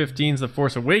 2015's The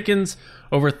Force Awakens,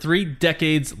 over 3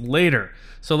 decades later.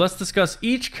 So let's discuss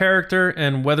each character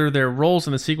and whether their roles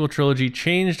in the sequel trilogy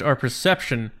changed our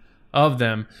perception of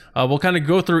them. We'll kind of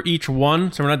go through each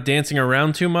one, so we're not dancing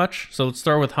around too much. So let's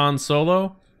start with Han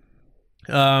Solo.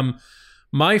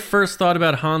 My first thought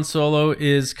about Han Solo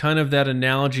is kind of that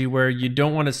analogy where you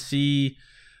don't want to see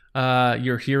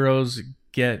your heroes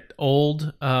get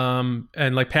old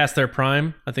and like past their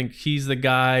prime. I think he's the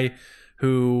guy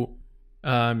who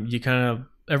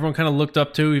everyone kind of looked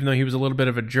up to, even though he was a little bit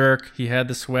of a jerk. He had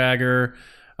the swagger.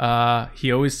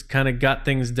 He always kind of got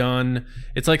things done.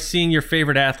 It's like seeing your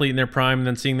favorite athlete in their prime and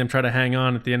then seeing them try to hang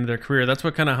on at the end of their career. That's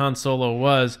what kind of Han Solo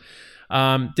was.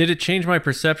 Did it change my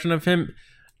perception of him?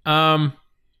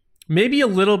 Maybe a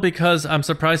little, because I'm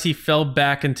surprised he fell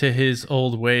back into his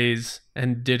old ways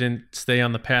and didn't stay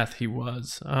on the path he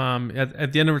was.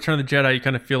 At the end of Return of the Jedi, you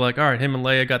kind of feel like, all right, him and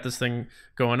Leia got this thing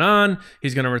going on.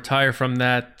 He's going to retire from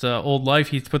that old life.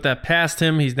 He's put that past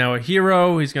him. He's now a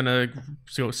hero. He's going to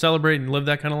go celebrate and live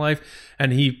that kind of life.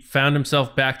 And he found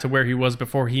himself back to where he was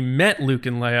before he met Luke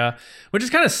and Leia, which is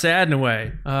kind of sad in a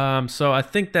way. So I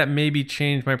think that maybe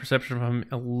changed my perception of him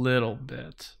a little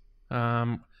bit.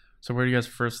 So where do you guys'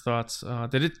 first thoughts?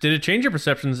 Did it change your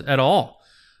perceptions at all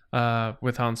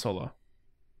with Han Solo?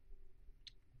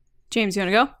 James, you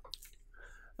want to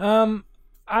go?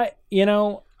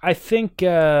 I think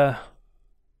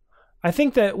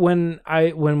that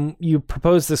when you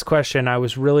proposed this question, I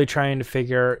was really trying to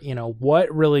figure,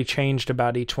 what really changed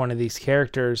about each one of these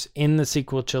characters in the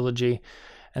sequel trilogy.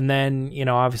 And then,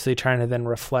 obviously trying to then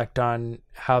reflect on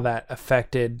how that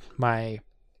affected my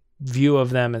view of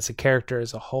them as a character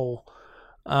as a whole.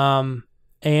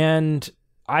 And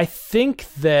I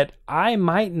think that I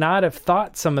might not have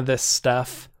thought some of this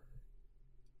stuff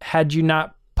had you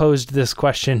not posed this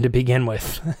question to begin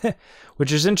with,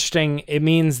 which is interesting. It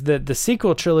means that the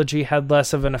sequel trilogy had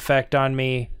less of an effect on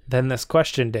me than this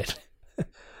question did.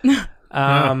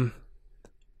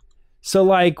 So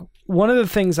like one of the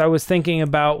things I was thinking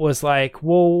about was like,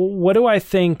 well, why do I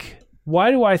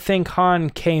think Han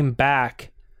came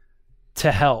back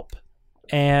to help?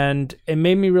 And it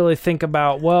made me really think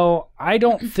about, well, I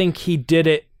don't think he did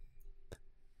it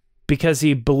because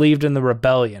he believed in the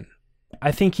rebellion.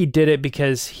 I think he did it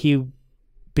because he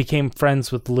became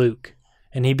friends with Luke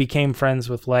and he became friends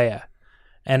with Leia.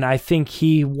 And I think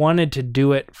he wanted to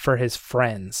do it for his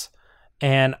friends.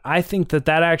 And I think that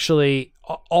actually,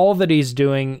 all that he's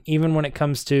doing, even when it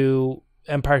comes to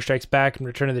Empire Strikes Back and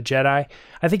Return of the Jedi,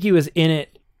 I think he was in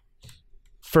it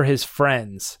for his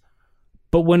friends.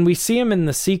 But when we see him in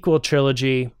the sequel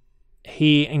trilogy,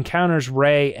 he encounters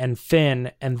Rey and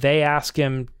Finn, and they ask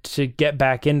him to get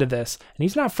back into this, and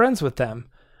he's not friends with them.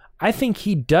 I think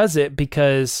he does it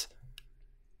because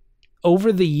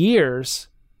over the years,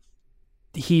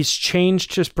 he's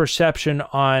changed his perception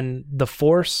on the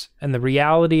Force and the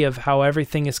reality of how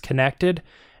everything is connected,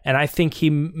 and I think he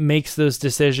makes those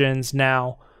decisions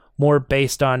now more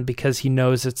based on because he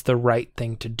knows it's the right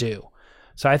thing to do.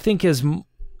 So I think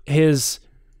his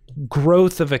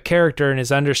growth of a character and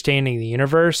his understanding of the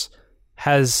universe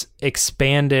has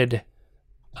expanded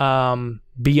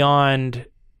beyond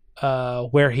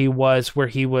where he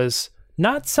was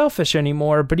not selfish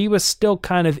anymore, but he was still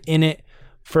kind of in it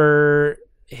for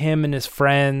him and his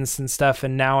friends and stuff.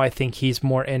 And now I think he's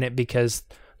more in it because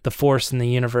the Force in the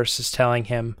universe is telling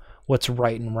him what's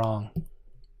right and wrong.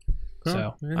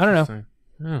 So I don't know.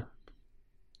 Yeah.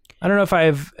 I don't know if I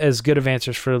have as good of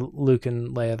answers for Luke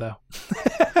and Leia, though.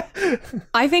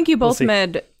 I think you both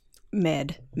made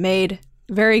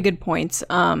very good points.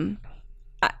 Han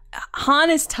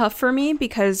is tough for me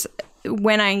because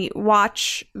when I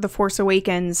watch The Force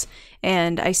Awakens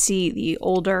and I see the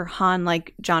older Han,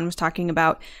 like John was talking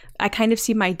about, I kind of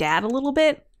see my dad a little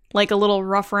bit, like a little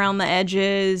rough around the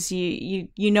edges. You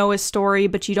know his story,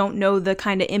 but you don't know the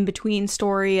kind of in-between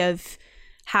story of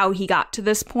how he got to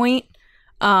this point.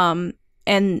 And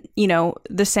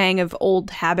the saying of old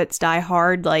habits die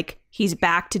hard, like he's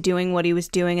back to doing what he was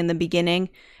doing in the beginning.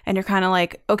 And you're kind of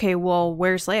like, okay, well,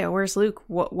 where's Leia? Where's Luke?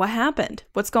 What happened?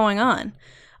 What's going on?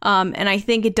 And I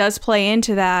think it does play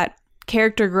into that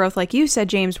character growth, like you said,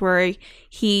 James, where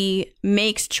he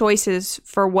makes choices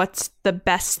for what's the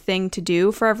best thing to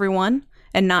do for everyone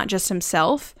and not just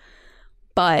himself.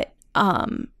 But,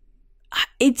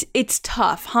 it's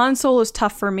tough. Han Solo is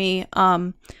tough for me.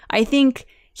 I think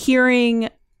hearing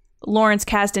Lawrence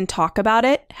Kasdan talk about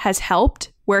it has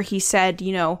helped, where he said,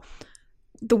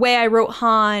 the way I wrote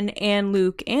Han and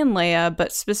Luke and Leia,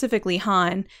 but specifically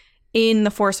Han in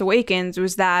The Force Awakens,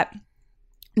 was that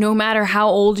no matter how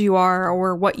old you are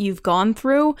or what you've gone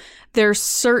through, there's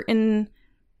certain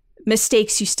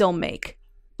mistakes you still make.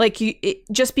 Like,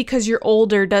 just because you're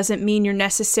older doesn't mean you're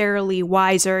necessarily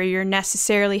wiser, you're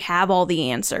necessarily have all the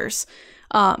answers.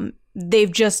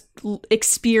 They've just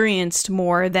experienced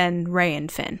more than Rey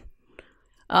and Finn.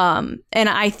 And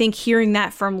I think hearing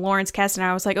that from Lawrence Kasdan,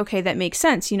 I was like, okay, that makes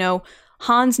sense.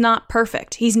 Han's not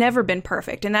perfect. He's never been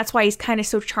perfect. And that's why he's kind of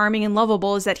so charming and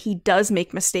lovable, is that he does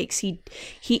make mistakes. He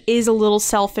is a little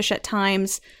selfish at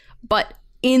times, but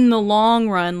in the long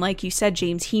run, like you said,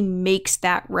 James, he makes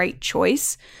that right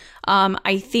choice.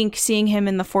 I think seeing him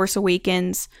in The Force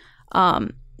Awakens,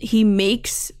 he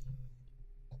makes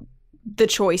the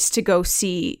choice to go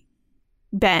see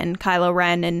Ben, Kylo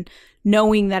Ren, and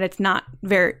knowing that it's not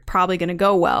probably going to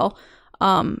go well.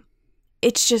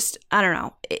 it's just, I don't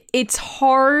know. It's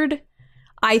hard,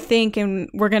 I think, and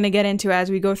we're going to get into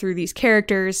as we go through these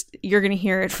characters. You're going to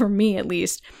hear it from me, at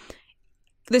least.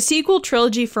 The sequel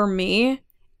trilogy for me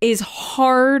is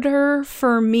harder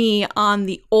for me on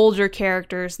the older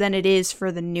characters than it is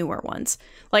for the newer ones.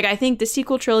 Like, I think the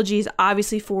sequel trilogy is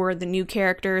obviously for the new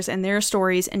characters and their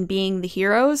stories and being the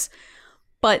heroes,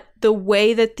 but the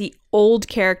way that the old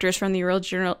characters from the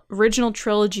original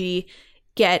trilogy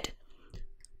get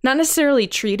not necessarily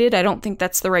treated, I don't think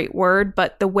that's the right word,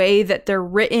 but the way that they're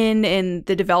written and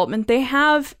the development they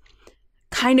have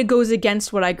kind of goes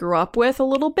against what I grew up with a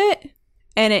little bit.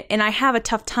 And I have a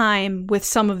tough time with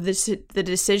some of the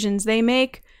decisions they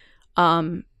make,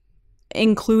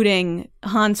 including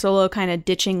Han Solo kind of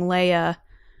ditching Leia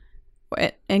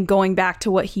and going back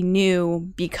to what he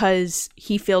knew because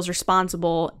he feels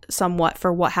responsible somewhat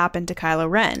for what happened to Kylo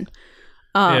Ren.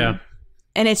 And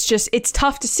it's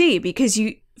tough to see because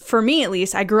for me at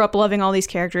least, I grew up loving all these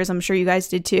characters. I'm sure you guys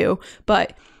did too,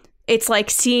 but it's like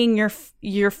seeing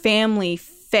your family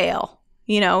fail,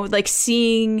 like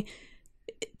seeing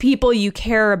people you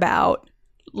care about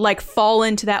like fall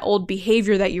into that old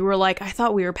behavior that you were like, I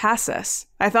thought we were past this.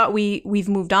 I thought we've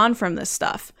moved on from this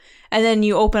stuff. And then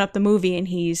you open up the movie and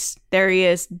he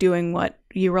is doing what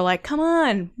you were like, come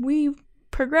on, we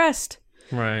progressed.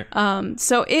 Right.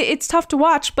 So it's tough to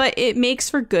watch, but it makes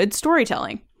for good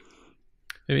storytelling.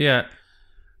 Yeah.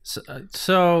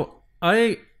 So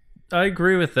I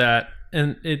agree with that.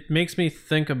 And it makes me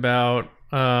think about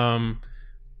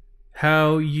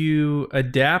how you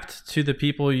adapt to the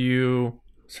people you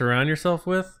surround yourself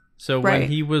with. So when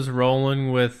he was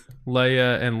rolling with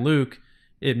Leia and Luke,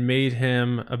 it made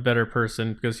him a better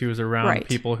person because he was around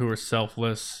people who were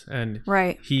selfless, and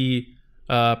he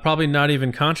probably not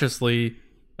even consciously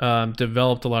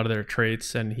developed a lot of their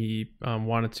traits, and he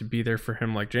wanted to be there for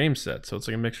him, like James said. So it's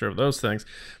like a mixture of those things.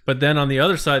 But then on the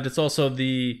other side, it's also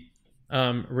the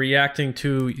reacting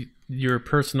to your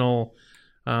personal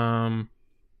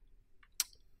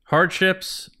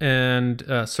hardships and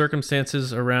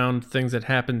circumstances around things that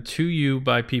happen to you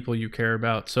by people you care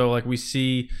about. So like we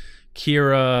see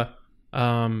Kira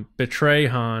betray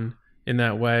Han in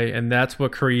that way, and that's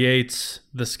what creates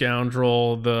the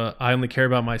scoundrel, the I only care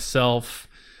about myself,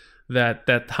 that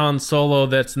Han Solo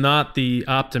that's not the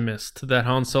optimist, that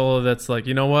Han Solo that's like,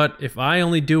 you know what, if I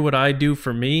only do what I do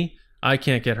for me, I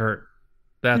can't get hurt.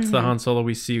 That's the Han Solo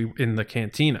we see in the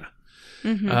cantina.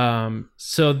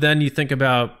 So then you think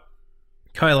about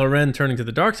Kylo Ren turning to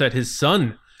the dark side, his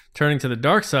son turning to the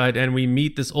dark side, and we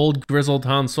meet this old grizzled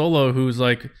Han Solo who's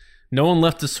like, no one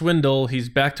left to swindle. He's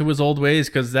back to his old ways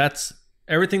because that's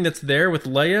everything that's there with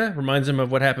Leia reminds him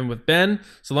of what happened with Ben.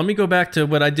 So let me go back to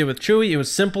what I did with Chewie. It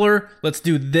was simpler. Let's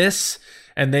do this.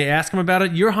 And they ask him about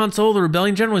it. You're Han Solo, the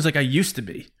rebellion general. He's like, I used to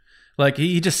be. Like,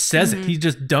 he just says it. He's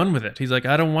just done with it. He's like,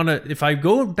 I don't want to... If I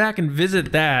go back and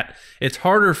visit that, it's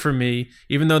harder for me,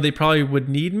 even though they probably would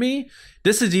need me.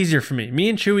 This is easier for me. Me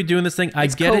and Chewie doing this thing, I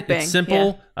get coping. It's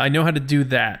simple. Yeah. I know how to do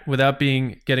that without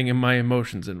getting my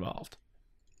emotions involved.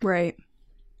 Right.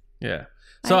 Yeah.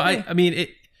 So, I mean,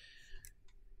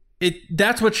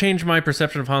 that's what changed my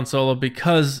perception of Han Solo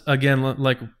because, again,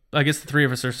 like... I guess the three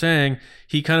of us are saying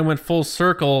he kind of went full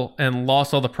circle and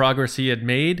lost all the progress he had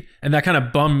made, and that kind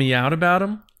of bummed me out about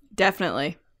him.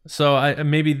 Definitely. So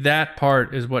maybe that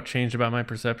part is what changed about my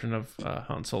perception of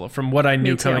Han Solo from what I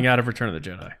knew coming out of Return of the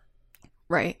Jedi.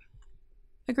 Right.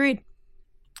 Agreed.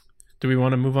 Do we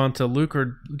want to move on to Luke,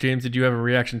 or James, did you have a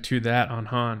reaction to that on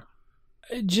Han?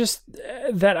 Just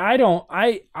that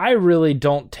I really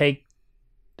don't take,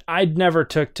 I'd never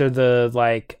took to the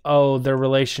like, oh, their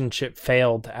relationship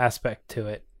failed aspect to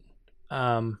it.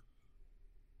 And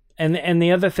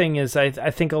the other thing is I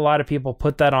think a lot of people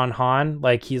put that on Han,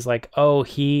 like he's like, oh,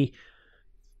 he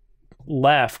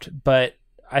left, but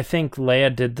I think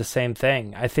Leia did the same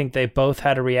thing. I think they both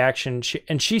had a reaction,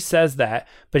 and she says that,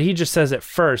 but he just says it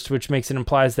first, which makes it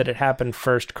implies that it happened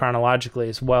first chronologically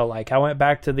as well. Like, I went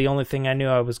back to the only thing I knew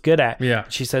I was good at. Yeah.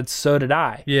 She said, so did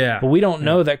I. Yeah. But we don't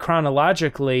know that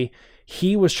chronologically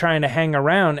he was trying to hang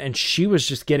around and she was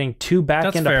just getting too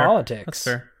back into politics. That's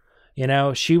fair. You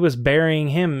know, she was burying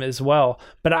him as well.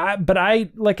 But I,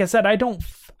 like I said, I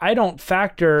don't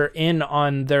factor in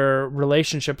on their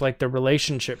relationship like the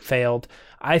relationship failed.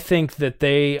 I think that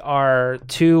they are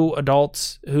two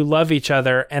adults who love each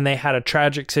other, and they had a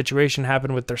tragic situation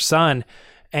happen with their son,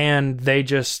 and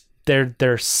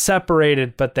they're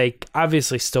separated, but they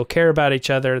obviously still care about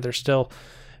each other. They're still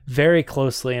very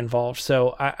closely involved.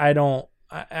 So I don't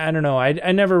know.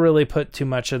 I never really put too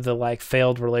much of the like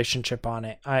failed relationship on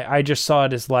it. I just saw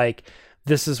it as like,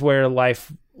 this is where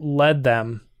life led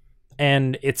them.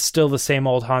 and it's still the same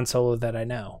old Han Solo that I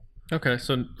know. Okay,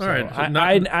 so all right.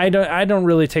 I don't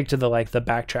really take to the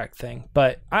backtrack thing,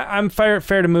 but I'm fair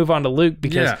to move on to Luke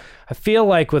because I feel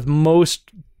like with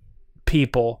most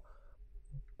people,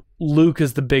 Luke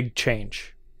is the big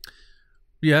change.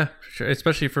 Yeah, sure.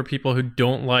 Especially for people who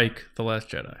don't like The Last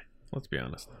Jedi. Let's be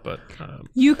honest. But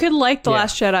you could like The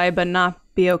Last Jedi, but not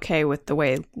be okay with the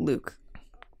way Luke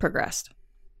progressed.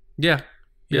 Yeah,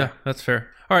 that's fair.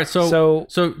 All right, so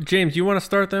James, you want to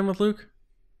start then with Luke?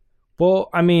 Well,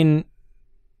 I mean,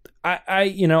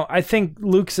 I think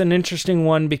Luke's an interesting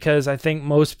one because I think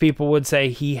most people would say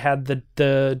he had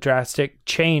the drastic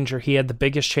change, or he had the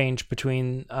biggest change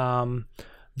between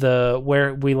the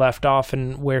where we left off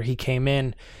and where he came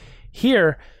in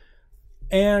here.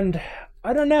 And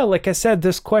I don't know, like I said,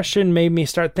 this question made me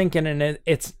start thinking, and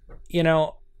it's,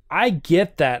 I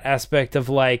get that aspect of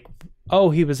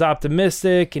he was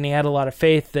optimistic and he had a lot of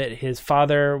faith that his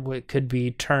father could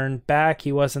be turned back.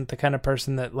 He wasn't the kind of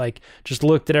person that just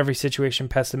looked at every situation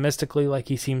pessimistically like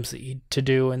he seems to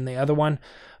do in the other one.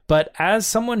 But as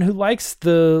someone who likes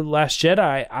The Last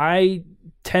Jedi, I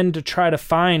tend to try to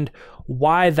find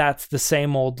why that's the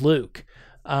same old Luke.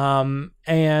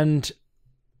 And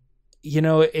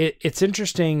it's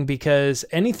interesting because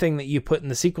anything that you put in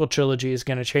the sequel trilogy is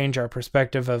going to change our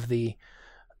perspective of the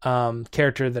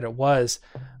character that it was.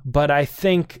 But I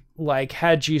think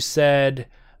had you said,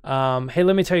 hey,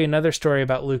 let me tell you another story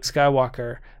about Luke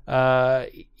Skywalker.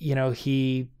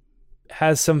 He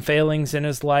has some failings in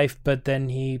his life, but then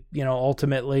he,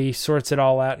 ultimately sorts it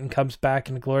all out and comes back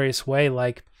in a glorious way.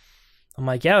 I'm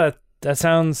yeah, that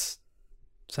sounds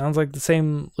like the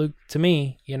same Luke to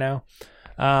me,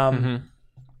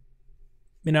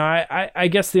 I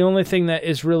guess the only thing that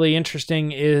is really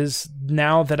interesting is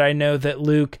now that I know that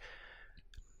Luke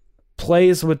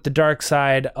plays with the dark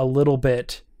side a little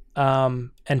bit,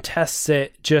 and tests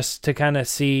it just to kind of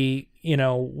see,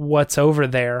 what's over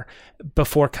there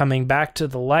before coming back to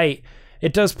the light.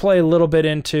 It does play a little bit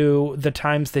into the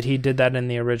times that he did that in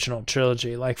the original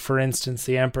trilogy. Like, for instance,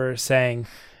 the Emperor saying,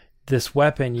 this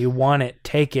weapon, you want it,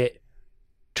 take it,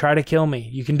 try to kill me.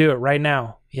 You can do it right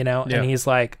now, And he's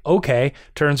like, okay,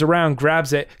 turns around,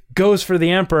 grabs it, goes for the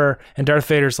Emperor, and Darth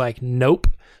Vader's like, nope.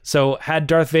 So had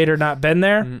Darth Vader not been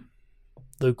there,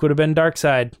 Luke would have been dark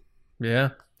side. Yeah.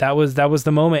 That was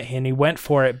the moment, and he went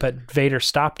for it, but Vader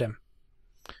stopped him.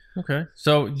 Okay.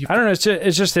 So I don't know,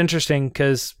 it's just interesting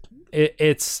because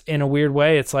it's in a weird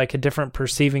way, it's like a different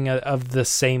perceiving of the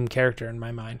same character in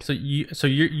my mind. So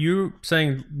you're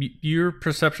saying your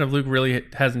perception of Luke really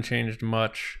hasn't changed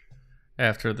much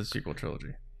after the sequel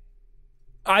trilogy?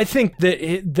 I think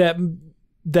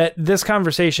that this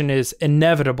conversation is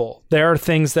inevitable. There are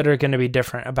things that are going to be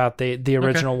different about the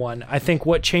original one. I think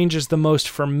what changes the most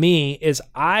for me is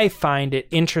I find it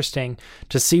interesting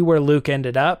to see where Luke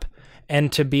ended up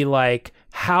and to be like,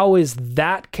 how is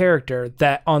that character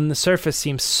that on the surface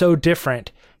seems so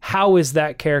different, how is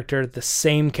that character the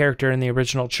same character in the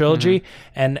original trilogy?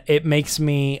 And it makes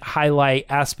me highlight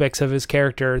aspects of his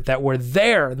character that were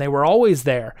there, and they were always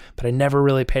there, but I never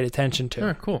really paid attention to.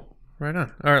 Oh, cool. Right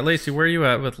on. All right, Lacey, where are you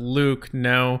at with Luke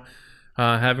now,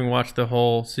 having watched the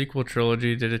whole sequel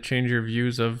trilogy? Did it change your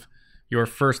views of your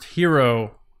first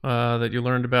hero that you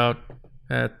learned about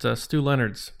at Stu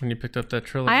Leonard's when you picked up that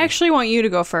trilogy? I actually want you to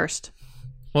go first.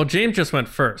 Well, James just went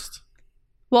first.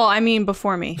 Well, I mean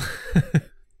before me.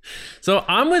 So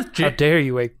I'm with How dare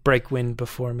you break wind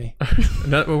before me?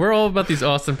 No, we're all about these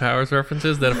Austin Powers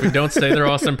references that if we don't say they're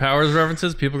Austin Powers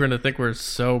references, people are going to think we're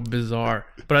so bizarre.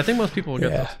 But I think most people will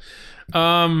get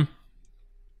those.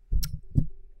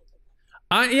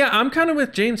 I'm kind of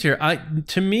with James here.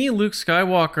 To me, Luke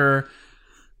Skywalker,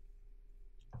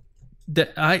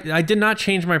 I did not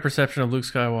change my perception of Luke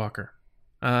Skywalker.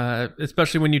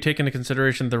 Especially when you take into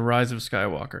consideration the rise of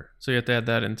Skywalker. So you have to add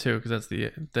that in too, because that's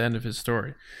the end of his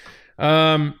story.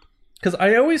 Because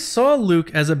I always saw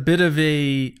Luke as a bit of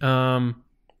a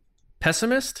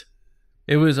pessimist.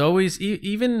 It was always,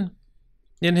 even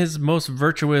in his most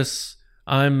virtuous,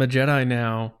 I'm a Jedi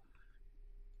now,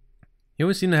 he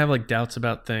always seemed to have like doubts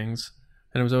about things.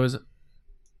 And it was always,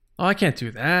 oh, I can't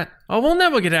do that. Oh, we'll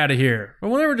never get out of here. Or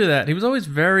we'll never do that. He was always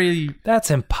very... That's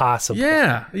impossible.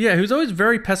 Yeah. He was always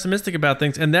very pessimistic about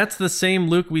things. And that's the same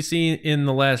Luke we see in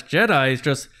The Last Jedi. It's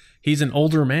just, he's an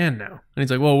older man now. And he's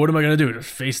like, well, what am I going to do? Just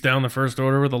face down the First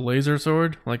Order with a laser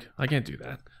sword? Like, I can't do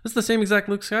that. That's the same exact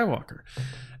Luke Skywalker.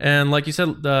 And like you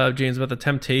said, James, about the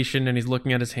temptation, and he's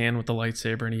looking at his hand with the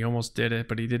lightsaber, and he almost did it,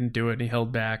 but he didn't do it, and he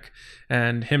held back.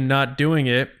 And him not doing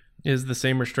it is the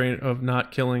same restraint of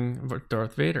not killing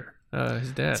Darth Vader.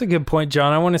 his dad. That's a good point,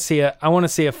 John. I want to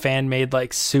see a fan made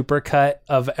like supercut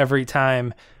of every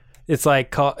time. It's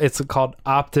called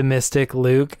Optimistic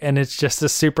Luke, and it's just a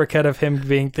supercut of him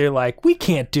being through like, we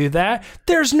can't do that.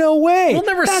 There's no way. We'll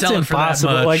never sell it for that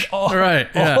much. Like all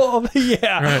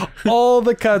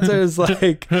the cuts is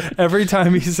like every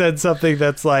time he said something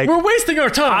that's like, we're wasting our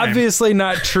time. Obviously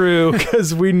not true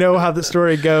because we know how the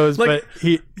story goes. Like,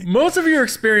 but most of your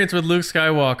experience with Luke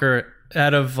Skywalker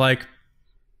out of like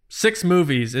 6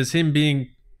 movies is him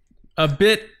being a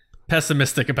bit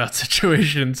pessimistic about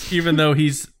situations, even though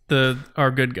he's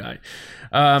our good guy.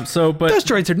 But those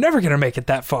droids are never gonna make it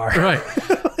that far, right?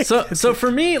 So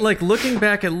for me, like looking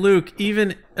back at Luke,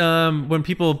 even when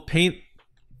people paint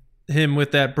him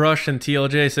with that brush and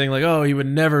TLJ saying like, oh, he would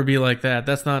never be like that,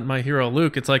 that's not my hero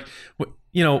Luke, it's like,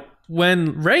 you know,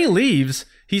 when Rey leaves,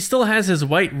 he still has his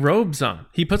white robes on.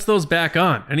 He puts those back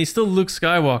on and he's still Luke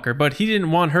Skywalker, but he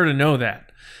didn't want her to know that.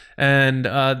 And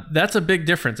that's a big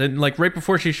difference. And like right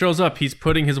before she shows up, he's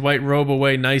putting his white robe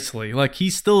away nicely. Like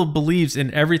he still believes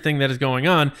in everything that is going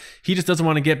on. He just doesn't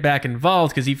want to get back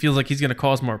involved because he feels like he's going to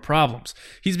cause more problems.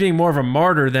 He's being more of a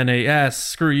martyr than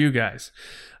screw you guys.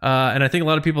 And I think a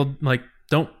lot of people like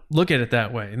don't look at it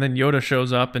that way. And then Yoda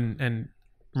shows up and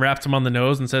raps him on the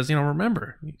nose and says, you know,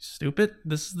 remember, you stupid,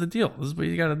 this is the deal. This is what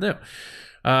you got to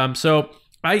do. So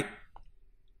I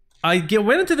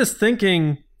went into this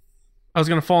thinking I was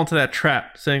going to fall into that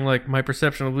trap, saying like my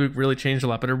perception of Luke really changed a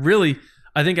lot. But it really,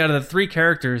 I think out of the 3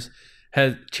 characters,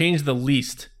 has changed the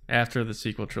least after the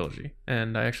sequel trilogy.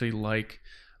 And I actually like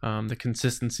the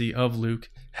consistency of Luke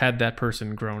had that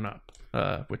person grown up,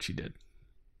 which he did.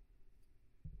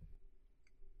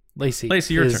 Lacey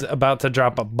your is turn. About to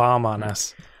drop a bomb on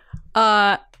us.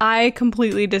 I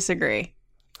completely disagree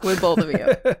with both of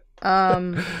you.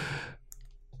 I'm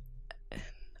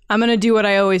going to do what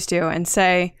I always do and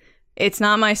say, it's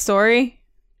not my story.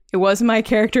 It wasn't my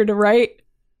character to write.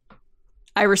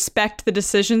 I respect the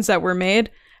decisions that were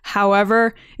made.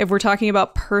 However, if we're talking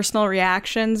about personal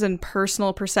reactions and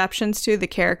personal perceptions to the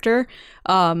character,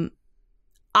 I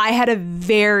had a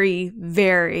very,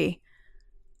 very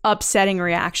upsetting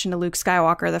reaction to Luke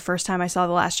Skywalker the first time I saw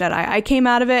The Last Jedi. I came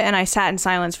out of it and I sat in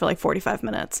silence for like 45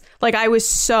 minutes. Like I was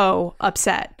so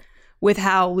upset with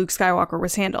how Luke Skywalker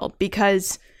was handled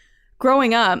because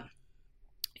growing up,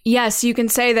 yes, you can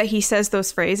say that he says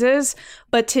those phrases,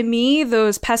 but to me,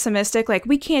 those pessimistic, like,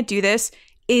 we can't do this,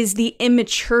 is the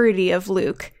immaturity of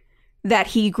Luke, that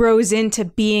he grows into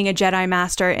being a Jedi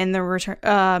Master in the Return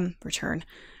of the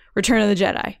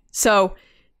Jedi. So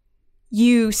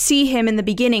you see him in the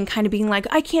beginning kind of being like,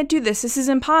 I can't do this. This is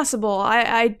impossible.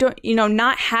 I don't,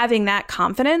 not having that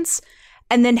confidence,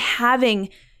 and then having,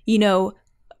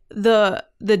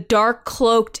 the dark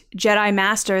cloaked Jedi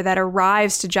Master that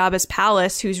arrives to Jabba's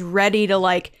palace, who's ready to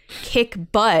like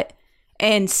kick butt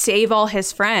and save all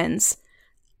his friends.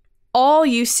 All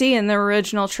you see in the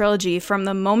original trilogy, from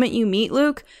the moment you meet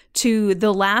Luke to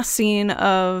the last scene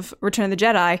of Return of the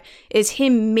Jedi, is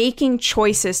him making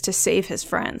choices to save his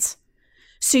friends.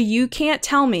 So you can't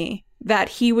tell me that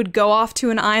he would go off to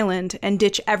an island and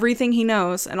ditch everything he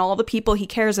knows and all the people he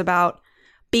cares about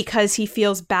because he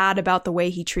feels bad about the way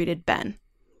he treated Ben.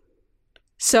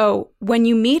 So when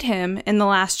you meet him in The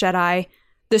Last Jedi,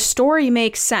 the story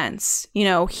makes sense.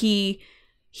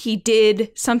 He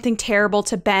did something terrible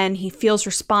to Ben. He feels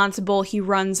responsible. He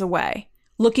runs away,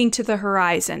 looking to the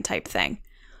horizon type thing.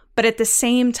 But at the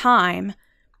same time,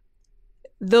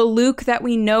 the Luke that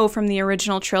we know from the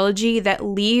original trilogy that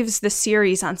leaves the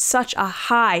series on such a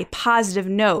high, positive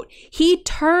note, he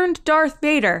turned Darth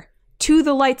Vader to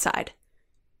the light side.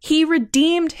 He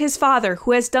redeemed his father,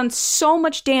 who has done so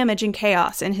much damage and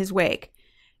chaos in his wake.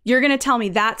 You're going to tell me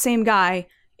that same guy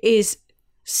is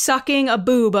sucking a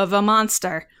boob of a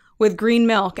monster with green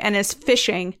milk and is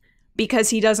fishing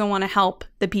because he doesn't want to help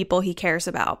the people he cares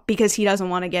about, because he doesn't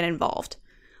want to get involved.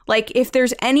 Like, if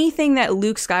there's anything that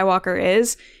Luke Skywalker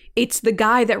is, it's the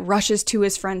guy that rushes to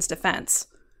his friend's defense.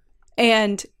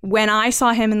 And when I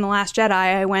saw him in The Last Jedi,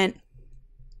 I went,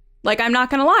 like, I'm not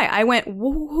going to lie, I went,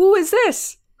 who is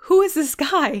this? Who is this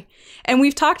guy? And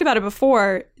we've talked about it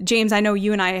before. James, I know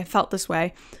you and I have felt this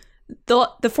way.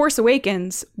 The Force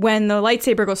Awakens, when the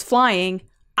lightsaber goes flying,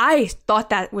 I thought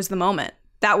that was the moment.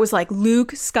 That was like,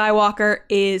 Luke Skywalker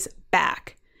is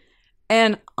back.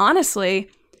 And honestly,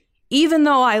 even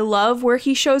though I love where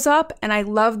he shows up, and I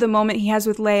love the moment he has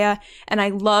with Leia, and I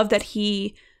love that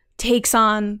he takes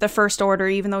on the First Order,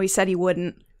 even though he said he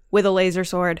wouldn't, with a laser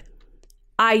sword,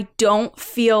 I don't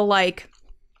feel like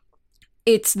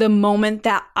it's the moment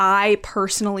that I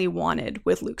personally wanted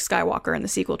with Luke Skywalker in the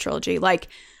sequel trilogy. Like,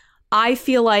 I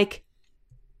feel like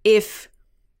if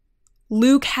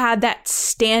Luke had that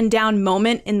stand down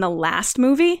moment in the last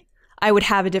movie, I would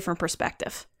have a different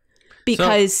perspective.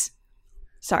 Because,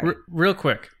 sorry. Real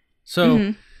quick.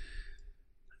 So,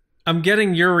 I'm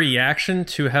getting your reaction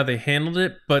to how they handled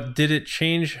it, but did it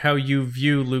change how you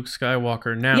view Luke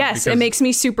Skywalker now? Yes, it makes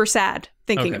me super sad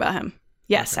thinking about him.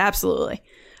 Yes, absolutely.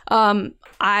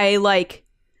 I like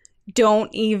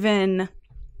don't even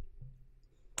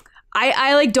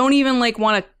like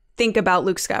want to think about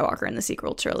Luke Skywalker in the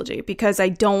sequel trilogy because I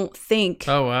don't think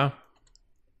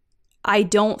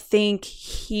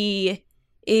he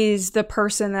is the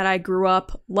person that I grew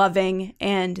up loving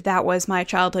and that was my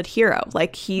childhood hero.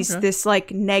 Like he's this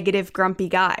like negative, grumpy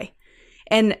guy.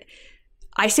 And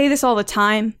I say this all the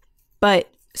time, but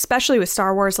especially with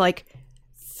Star Wars, like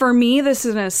for me, this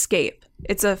is an escape.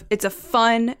 It's a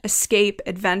fun escape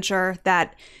adventure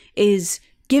that is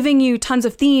giving you tons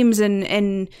of themes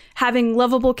and having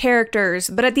lovable characters.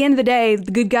 But at the end of the day,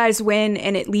 the good guys win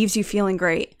and it leaves you feeling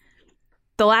great.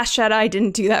 The Last Jedi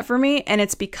didn't do that for me, and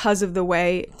it's because of the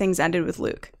way things ended with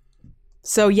Luke.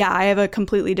 So yeah, I have a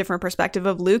completely different perspective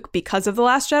of Luke because of The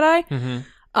Last Jedi.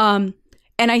 And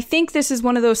I think this is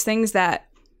one of those things that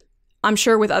I'm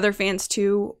sure with other fans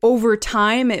too, over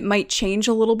time, it might change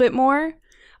a little bit more.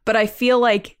 But I feel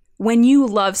like when you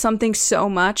love something so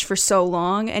much for so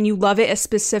long and you love it a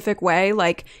specific way,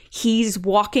 like he's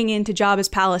walking into Jabba's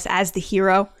palace as the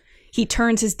hero, he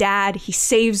turns his dad, he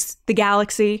saves the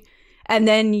galaxy. And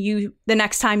then the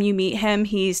next time you meet him,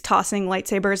 he's tossing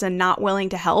lightsabers and not willing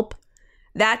to help.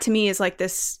 That to me is like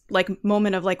this like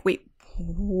moment of like, wait,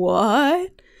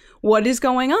 what? What is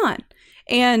going on?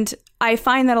 And I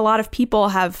find that a lot of people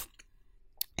have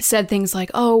said things like,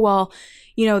 oh, well,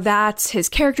 you know, that's his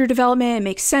character development. It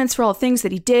makes sense for all the things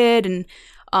that he did. And,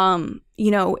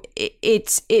 you know,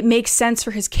 it makes sense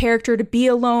for his character to be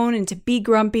alone and to be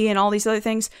grumpy and all these other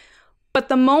things. But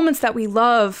the moments that we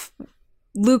love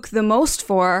Luke the most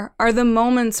for are the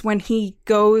moments when he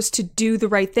goes to do the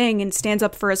right thing and stands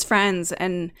up for his friends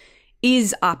and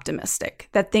is optimistic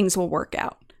that things will work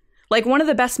out. Like one of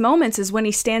the best moments is when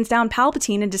he stands down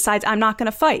Palpatine and decides, I'm not going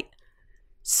to fight.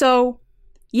 So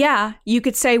yeah, you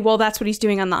could say, well, that's what he's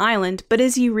doing on the island, but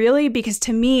is he really? Because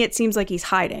to me, it seems like he's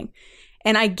hiding.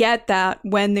 And I get that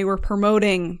when they were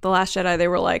promoting The Last Jedi, they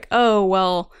were like, oh,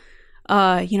 well,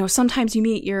 you know, sometimes you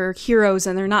meet your heroes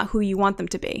and they're not who you want them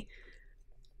to be.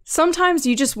 Sometimes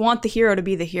you just want the hero to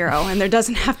be the hero and there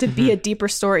doesn't have to be a deeper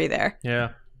story there.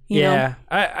 Yeah. You know?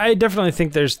 I definitely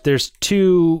think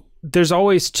there's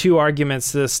always two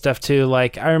arguments to this stuff too.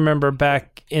 Like I remember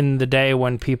back in the day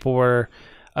when people were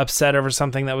upset over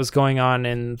something that was going on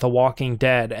in The Walking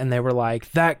Dead and they were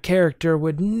like, that character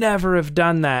would never have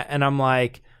done that. And I'm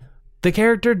like, the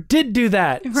character did do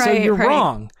that, so you're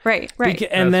wrong. Right. Which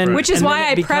is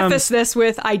why I preface this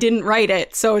with, I didn't write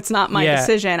it, so it's not my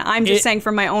decision. I'm just saying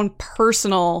from my own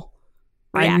personal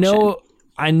reaction.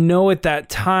 I know at that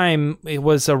time, it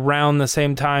was around the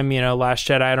same time, you know, Last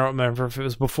Jedi, I don't remember if it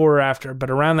was before or after, but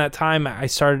around that time, I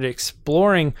started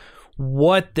exploring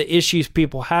what the issues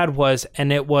people had was,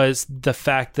 and it was the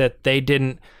fact that they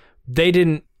didn't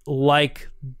like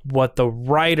what the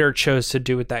writer chose to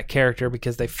do with that character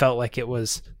because they felt like it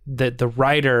was that the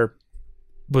writer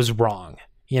was wrong,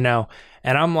 you know?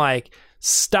 And I'm like,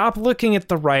 stop looking at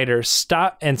the writer,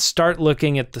 stop and start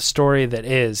looking at the story that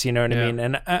is, you know what I mean?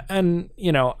 And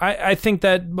you know, I think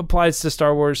that applies to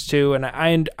Star Wars too. And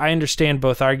I understand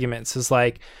both arguments. Is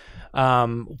like,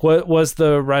 what was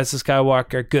the Rise of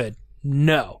Skywalker good?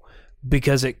 No.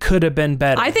 Because it could have been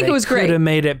better. I think it was great. Could have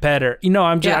made it better. You know,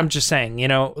 I'm just saying, you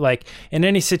know, like in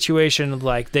any situation,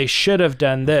 like they should have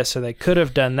done this or they could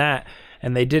have done that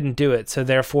and they didn't do it. So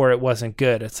therefore it wasn't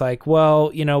good. It's like,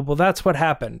 well, you know, well, that's what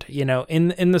happened. You know,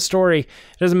 in the story,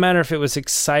 it doesn't matter if it was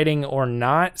exciting or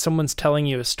not. Someone's telling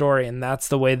you a story and that's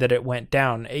the way that it went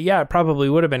down. Yeah, it probably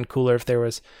would have been cooler if there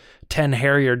was 10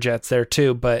 Harrier jets there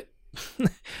too, but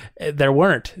there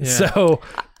weren't. Yeah. So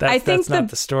that's not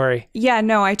the story. Yeah,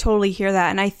 no, I totally hear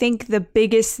that. And I think the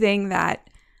biggest thing that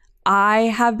I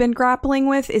have been grappling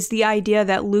with is the idea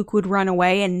that Luke would run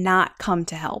away and not come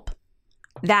to help.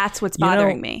 That's what's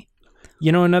bothering me.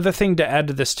 You know, another thing to add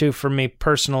to this too, for me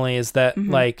personally, is that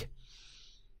like,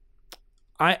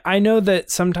 I know that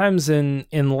sometimes in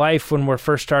life when we're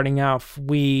first starting out,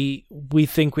 we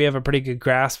think we have a pretty good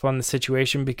grasp on the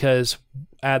situation because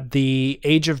at the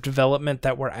age of development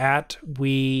that we're at,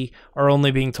 we are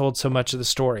only being told so much of the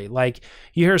story. Like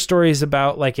you hear stories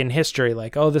about like in history,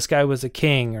 like, oh, this guy was a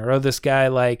king or, oh, this guy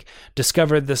like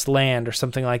discovered this land or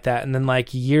something like that. And then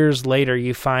like years later,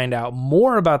 you find out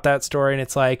more about that story. And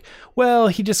it's like, well,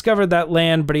 he discovered that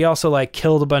land, but he also like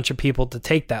killed a bunch of people to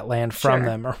take that land from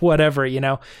them or whatever, you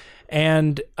know?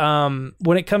 And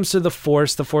when it comes to the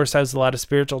Force has a lot of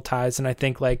spiritual ties, and I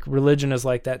think like religion is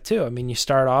like that too. I mean, you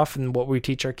start off, and what we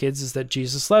teach our kids is that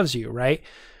Jesus loves you, right?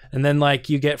 And then like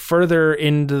you get further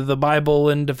into the Bible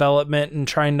and development and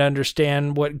trying to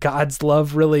understand what God's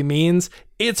love really means.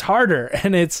 It's harder,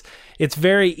 and it's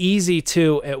very easy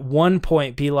to at one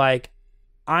point be like,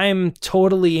 I'm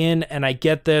totally in and I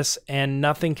get this and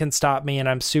nothing can stop me and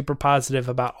I'm super positive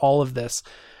about all of this.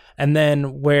 And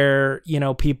then where,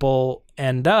 people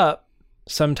end up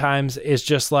sometimes is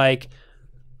just like,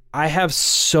 I have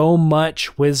so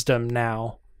much wisdom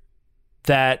now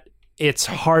that it's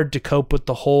hard to cope with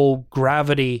the whole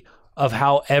gravity of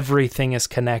how everything is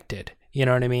connected. You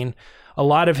know what I mean? A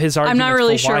lot of his arguments. I'm not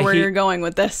really sure where you're going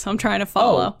with this. I'm trying to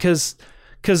follow. Because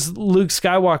Luke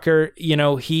Skywalker,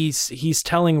 he's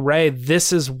telling Rey,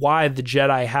 this is why the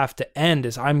Jedi have to end,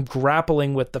 is I'm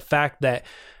grappling with the fact that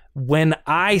when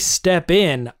I step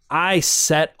in, I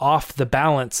set off the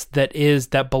balance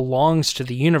that belongs to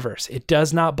the universe. It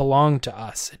does not belong to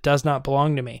us. It does not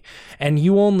belong to me. And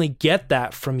you only get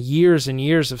that from years and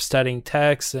years of studying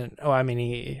texts. And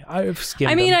I've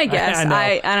skimmed them. I guess.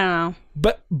 I don't know.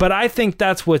 But I think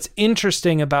that's what's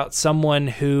interesting about someone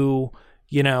who,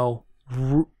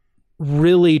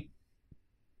 really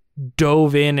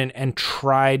dove in and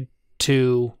tried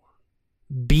to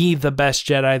be the best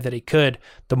Jedi that he could.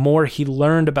 The more he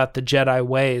learned about the Jedi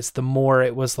ways, the more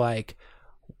it was like,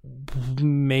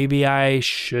 maybe I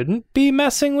shouldn't be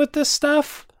messing with this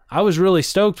stuff. I was really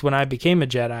stoked when I became a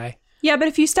Jedi. Yeah, but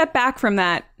if you step back from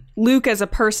that, Luke as a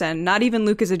person, not even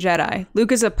Luke as a Jedi,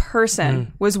 Luke as a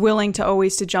person was willing to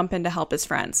always to jump in to help his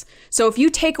friends. So if you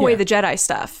take away the Jedi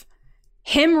stuff,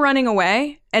 him running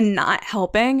away and not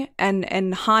helping,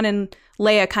 and Han and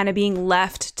Leia kind of being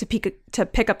left to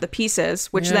pick up the pieces,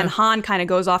 which then Han kind of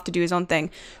goes off to do his own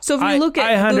thing. So if you look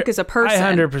at Luke as a person,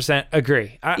 I 100%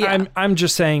 agree. I'm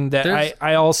just saying that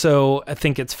I also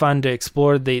think it's fun to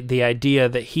explore the idea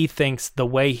that he thinks the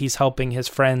way he's helping his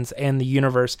friends and the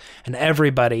universe and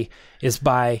everybody is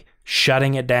by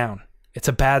shutting it down. It's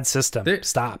a bad system.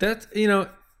 Stop. That's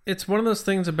it's one of those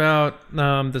things about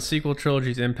the sequel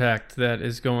trilogy's impact that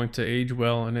is going to age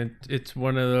well, and it's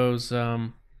one of those.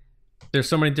 There's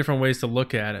so many different ways to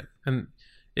look at it, and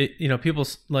people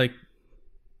like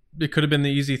it could have been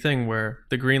the easy thing where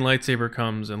the green lightsaber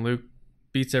comes and Luke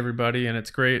beats everybody, and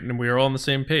it's great, and we are all on the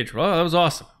same page. Well, that was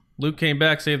awesome. Luke came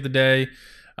back, saved the day,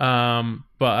 but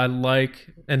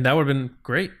and that would have been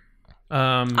great.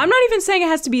 I'm not even saying it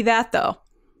has to be that though.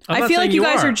 I feel like you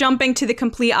guys are jumping to the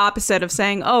complete opposite of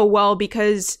saying, "Oh, well,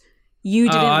 because you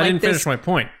didn't like this." I didn't finish my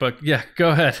point, but yeah,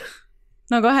 go ahead.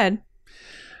 No, go ahead.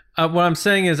 What I'm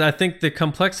saying is I think the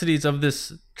complexities of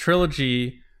this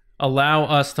trilogy allow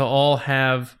us to all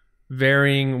have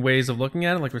varying ways of looking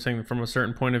at it, like we're saying, from a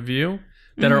certain point of view,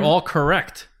 that are all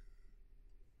correct.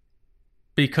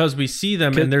 Because we see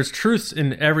them and there's truths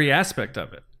in every aspect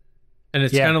of it. And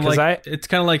it's kind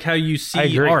of like how you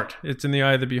see art. It's in the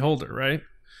eye of the beholder, right?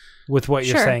 With what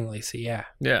you're saying, Lacey, yeah.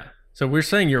 Yeah. So we're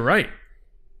saying you're right.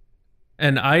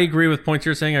 And I agree with points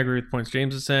you're saying. I agree with points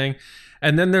James is saying.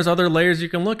 And then there's other layers you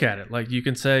can look at it. Like you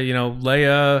can say,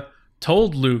 Leia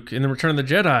told Luke in the Return of the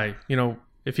Jedi,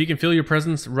 if he can feel your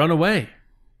presence, run away.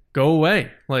 Go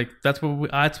away. Like that's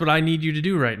what I need you to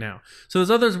do right now. So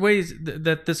there's other ways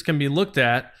that this can be looked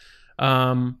at.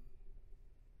 But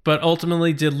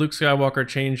ultimately, did Luke Skywalker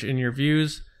change in your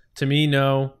views? To me,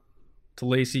 no. To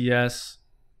Lacey, yes.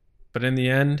 But in the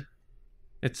end,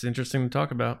 it's interesting to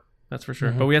talk about. That's for sure.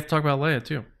 Mm-hmm. But we have to talk about Leia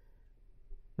too.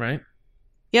 Right?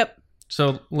 Yep.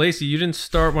 So, Lacey, you didn't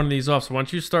start one of these off. So why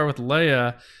don't you start with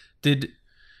Leia?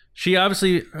 She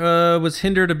obviously was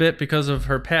hindered a bit because of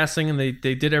her passing, and they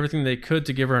did everything they could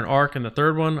to give her an arc in the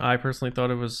third one. I personally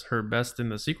thought it was her best in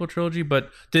the sequel trilogy. But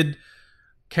did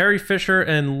Carrie Fisher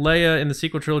and Leia in the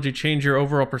sequel trilogy change your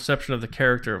overall perception of the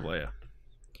character of Leia?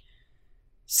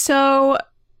 So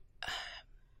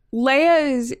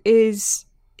Leia is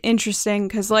interesting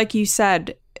because, like you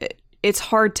said, it's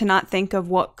hard to not think of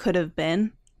what could have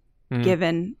been,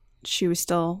 given she was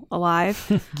still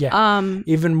alive. Yeah.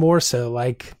 Even more so,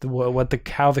 like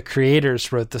how the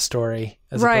creators wrote the story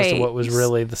as opposed to what was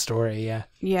really the story. Yeah.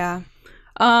 Yeah.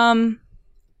 But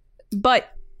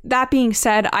that being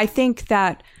said, I think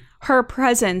that her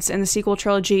presence in the sequel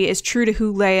trilogy is true to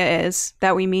who Leia is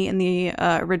that we meet in the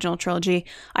original trilogy.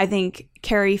 I think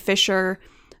Carrie Fisher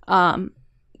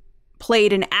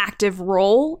played an active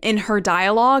role in her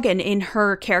dialogue and in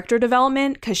her character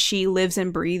development because she lives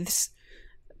and breathes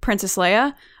Princess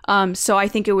Leia. So I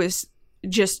think it was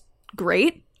just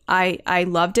great. I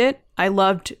loved it. I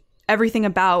loved everything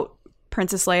about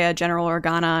Princess Leia, General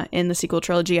Organa in the sequel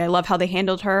trilogy. I love how they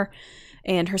handled her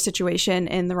and her situation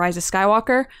in The Rise of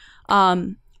Skywalker.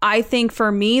 I think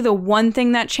for me, the one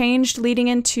thing that changed leading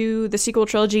into the sequel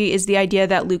trilogy is the idea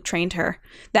that Luke trained her.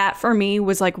 That for me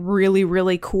was like really,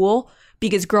 really cool,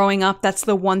 because growing up, that's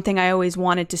the one thing I always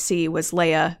wanted to see was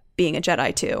Leia being a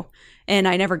Jedi too. And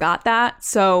I never got that.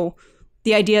 So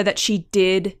the idea that she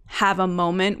did have a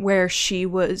moment where she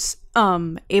was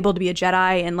able to be a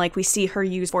Jedi, and like we see her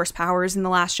use Force powers in The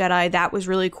Last Jedi, that was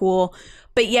really cool.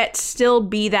 But yet still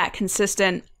be that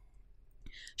consistent,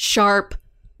 sharp,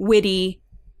 witty,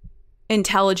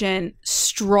 intelligent,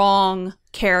 strong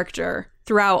character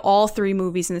throughout all 3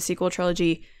 movies in the sequel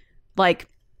trilogy. Like,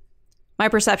 my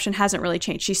perception hasn't really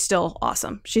changed. She's still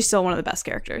awesome. She's still one of the best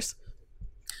characters.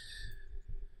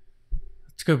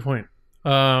 That's a good point.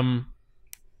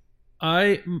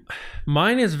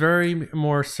 Mine is very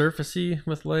more surfacey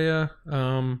with Leia,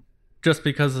 just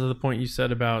because of the point you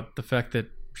said about the fact that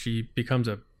she becomes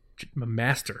a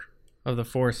master of the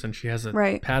Force, and she has a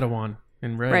Padawan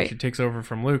in Rey. Right. She takes over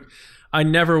from Luke. I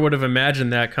never would have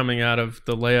imagined that coming out of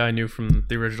the Leia I knew from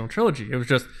the original trilogy. It was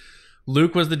just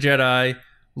Luke was the Jedi,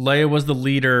 Leia was the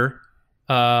leader,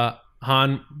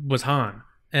 Han was Han.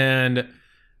 And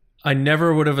I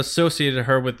never would have associated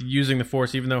her with using the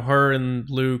Force, even though her and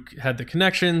Luke had the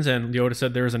connections, and Yoda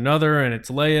said there's another, and it's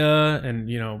Leia, and,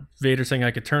 you know, Vader saying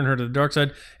I could turn her to the dark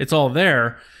side. It's all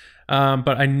there.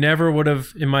 But I never would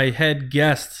have, in my head,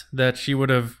 guessed that she would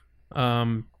have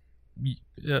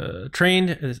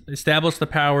trained, established the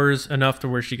powers enough to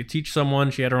where she could teach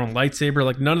someone. She had her own lightsaber,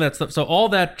 like none of that stuff. So all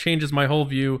that changes my whole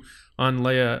view on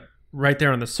Leia right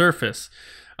there on the surface.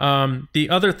 The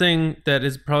other thing that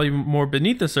is probably more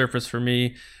beneath the surface for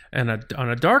me, and on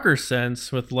a darker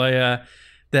sense with Leia,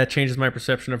 that changes my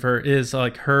perception of her is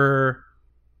like her.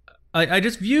 I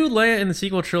just view Leia in the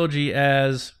sequel trilogy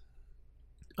as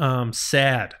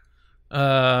sad.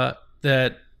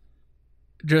 That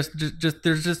just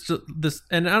there's just this,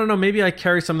 and I don't know, maybe I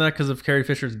carry some of that because of Carrie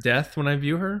Fisher's death when I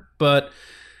view her, but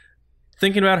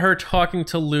thinking about her talking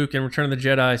to Luke in Return of the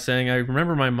Jedi, saying, I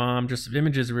remember my mom, just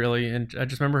images really, and I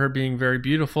just remember her being very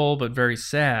beautiful but very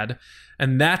sad.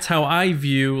 And that's how I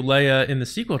view Leia in the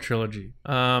sequel trilogy.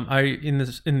 In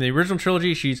the original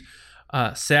trilogy, she's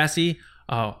sassy,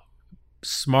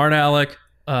 smart aleck,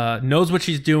 knows what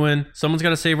she's doing. Someone's got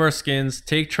to save our skins,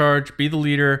 take charge, be the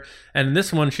leader. And in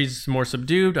this one, she's more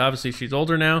subdued. Obviously, she's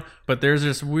older now, but there's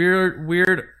this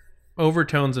weird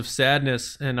overtones of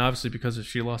sadness, and obviously because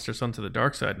she lost her son to the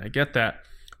dark side, and I get that,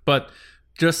 but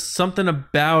just something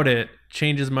about it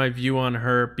changes my view on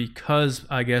her because,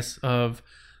 I guess, of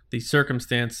the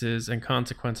circumstances and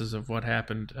consequences of what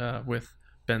happened with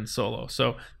Ben Solo.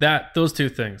 So those two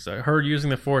things, her using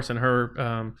the Force and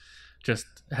her just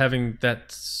having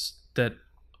that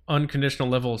unconditional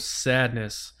level of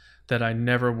sadness that I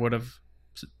never would have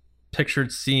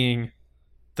pictured seeing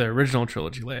the original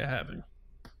trilogy Leia having.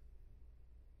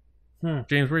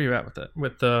 James, where are you at with that?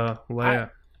 With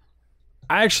Leia?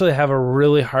 I actually have a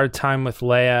really hard time with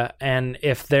Leia, and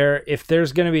if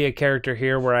there's going to be a character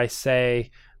here where I say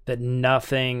that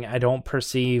I don't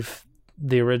perceive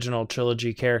the original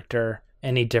trilogy character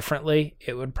any differently,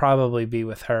 it would probably be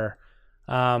with her.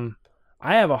 I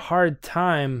have a hard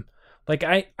time, like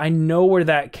I know where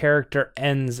that character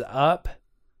ends up,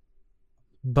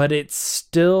 but it's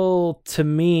still, to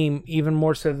me, even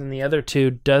more so than the other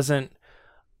two, doesn't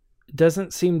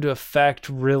seem to affect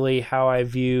really how I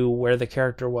view where the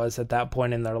character was at that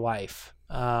point in their life.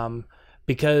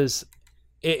 Because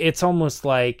it's almost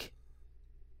like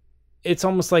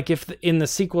if in the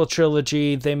sequel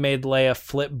trilogy they made Leia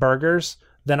flip burgers,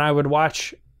 then I would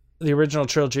watch the original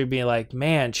trilogy and be like,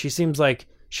 man, she seems like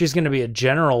she's going to be a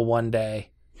general one day.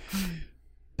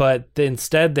 But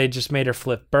instead they just made her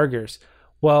flip burgers.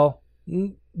 Well,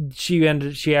 she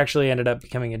actually ended up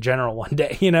becoming a general one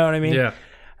day. You know what I mean? Yeah.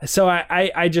 So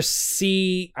I just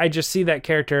see that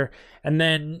character, and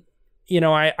then, you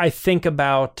know, I think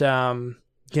about,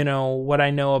 you know, what I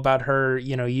know about her,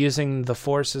 you know, using the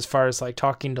Force as far as like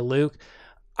talking to Luke.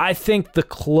 I think the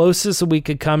closest we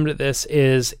could come to this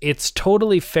is it's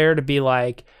totally fair to be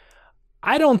like,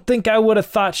 I don't think I would have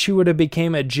thought she would have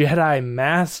became a Jedi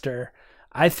Master.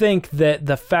 I think that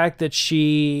the fact that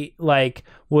she like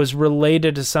was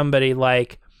related to somebody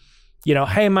like, you know,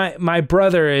 hey, my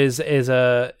brother is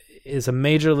a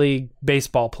Major League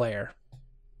Baseball player,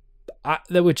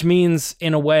 which means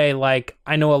in a way like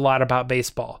I know a lot about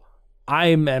baseball. I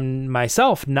am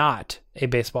myself not a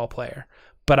baseball player,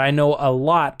 but I know a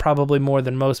lot, probably more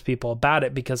than most people, about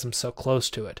it because I'm so close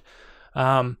to it.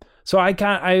 So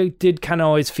I did kind of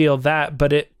always feel that,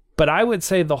 but I would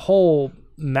say the whole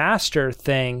master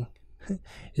thing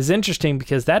is interesting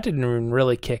because that didn't even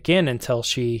really kick in until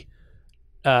she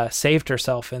saved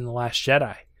herself in The Last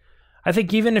Jedi. I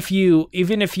think even if you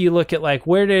look at like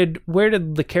where did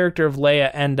the character of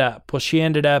Leia end up? Well, she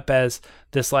ended up as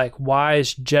this like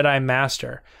wise Jedi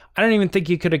master. I don't even think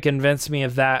you could have convinced me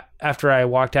of that after I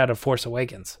walked out of Force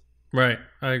Awakens. Right,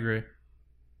 I agree.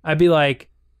 I'd be like,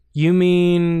 you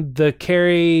mean the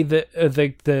Leia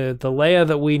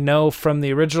that we know from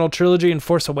the original trilogy in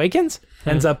Force Awakens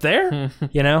ends up there?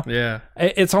 You know? Yeah.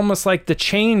 It's almost like the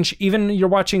change. Even you're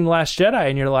watching The Last Jedi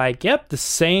and you're like, yep, the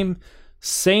same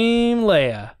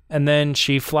Leia. And then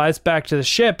she flies back to the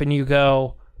ship and you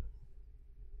go,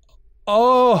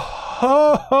 oh,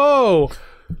 ho, ho.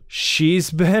 She's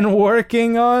been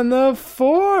working on the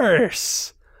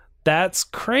Force. That's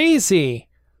crazy.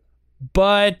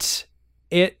 But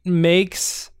it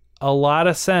makes a lot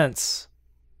of sense.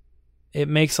 It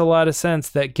makes a lot of sense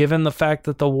that given the fact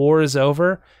that the war is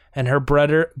over and her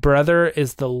brother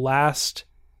is the last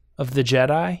of the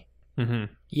Jedi. Mm-hmm.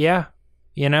 Yeah.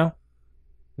 You know?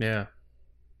 Yeah.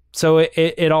 So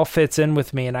it all fits in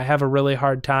with me, and I have a really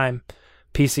hard time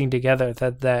piecing together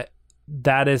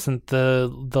that isn't the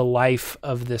life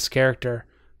of this character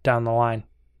down the line.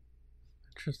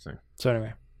 Interesting. So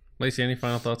anyway. Lacey, any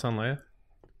final thoughts on Leia?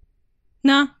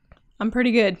 Nah, I'm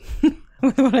pretty good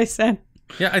with what I said.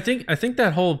 Yeah, I think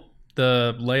that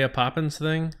the Leia Poppins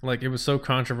thing, like it was so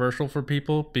controversial for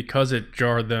people because it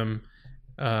jarred them,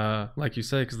 like you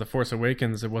said, because The Force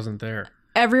Awakens, it wasn't there.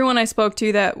 Everyone I spoke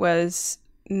to that was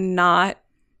not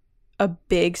a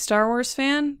big Star Wars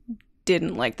fan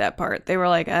didn't like that part. They were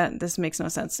like, this makes no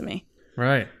sense to me.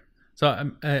 Right.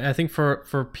 So I think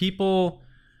for people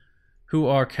who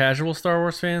are casual Star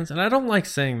Wars fans, and I don't like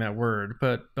saying that word,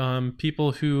 but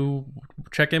people who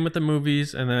check in with the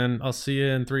movies and then I'll see you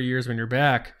in 3 years when you're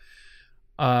back,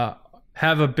 have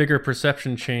a bigger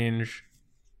perception change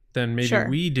than maybe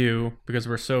we do because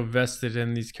we're so vested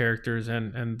in these characters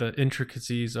and the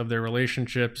intricacies of their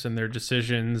relationships and their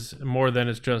decisions more than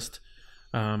it's just,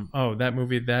 that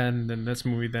movie then this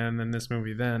movie then this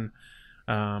movie then.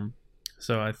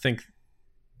 So I think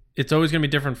it's always going to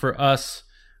be different for us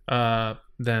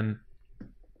than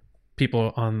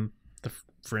people on the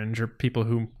fringe or people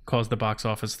who cause the box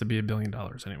office to be $1 billion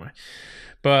anyway.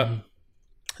 But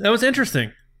that was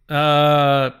interesting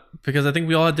because I think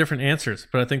we all had different answers,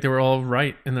 but I think they were all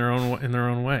right in their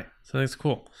own way. So that's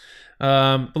cool.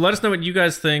 But let us know what you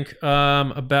guys think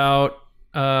about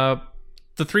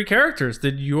the three characters.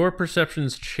 Did your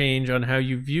perceptions change on how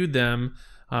you viewed them?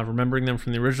 Remembering them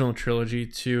from the original trilogy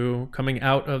to coming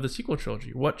out of the sequel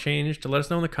trilogy. What changed? Let us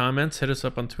know in the comments. Hit us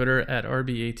up on Twitter at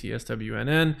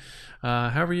RBATSWNN,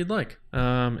 however you'd like.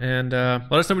 And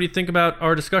let us know what you think about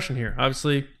our discussion here.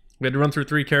 Obviously, we had to run through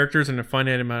three characters in a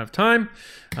finite amount of time,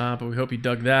 but we hope you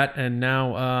dug that. And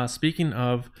now, speaking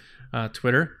of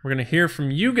Twitter, we're going to hear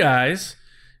from you guys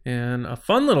in a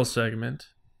fun little segment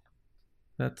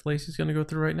that Lacey's going to go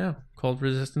through right now called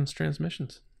Resistance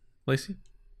Transmissions. Lacey?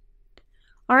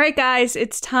 All right, guys,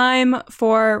 it's time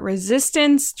for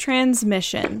Resistance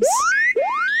Transmissions.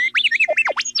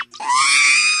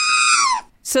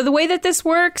 So the way that this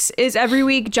works is every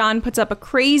week John puts up a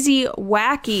crazy,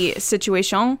 wacky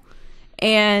situation,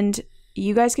 and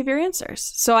you guys give your answers.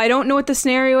 So I don't know what the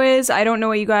scenario is. I don't know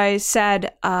what you guys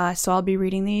said, so I'll be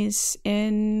reading these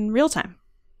in real time.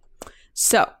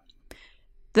 So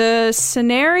the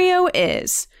scenario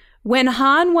is... when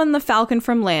Han won the Falcon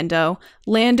from Lando,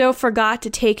 Lando forgot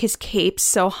to take his capes,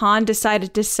 so Han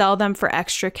decided to sell them for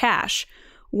extra cash.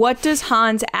 What does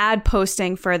Han's ad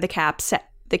posting for the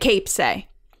cape say?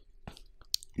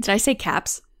 Did I say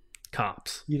caps?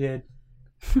 Cops. You did.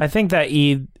 I think that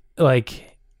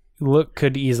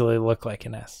could easily look like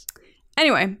an S.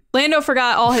 Anyway, Lando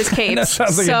forgot all his capes, That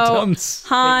sounds like a dumb Han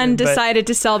statement, decided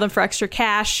to sell them for extra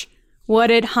cash. What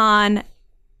did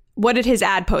his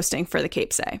ad posting for the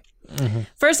cape say? Mm-hmm.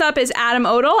 First up is Adam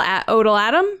Odell at Odell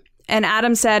Adam. And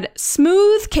Adam said,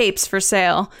 smooth capes for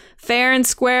sale. Fair and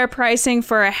square pricing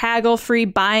for a haggle-free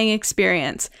buying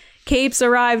experience. Capes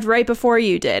arrived right before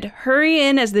you did. Hurry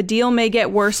in as the deal may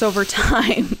get worse over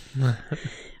time.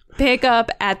 Pick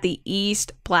up at the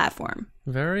East platform.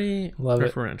 Very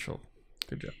preferential.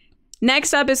 Good job.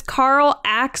 Next up is Carl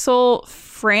Axel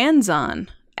Franzon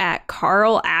at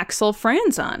Carl Axel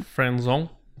Franzon. Franzon.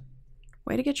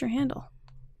 Way to get your handle,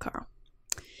 Carl.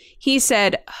 He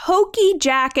said, hokey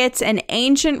jackets and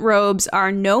ancient robes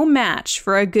are no match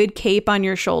for a good cape on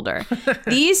your shoulder.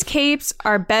 These capes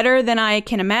are better than I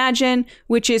can imagine,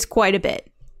 which is quite a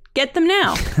bit. Get them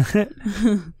now.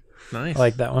 Nice. I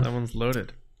like that one. That one's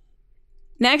loaded.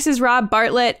 Next is Rob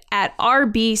Bartlett at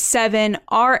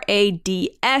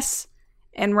RB7RADS.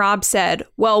 And Rob said,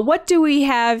 well, what do we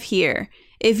have here?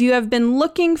 If you have been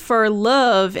looking for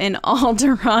love in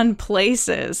Alderaan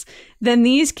places, then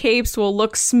these capes will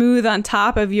look smooth on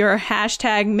top of your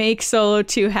hashtag Make Solo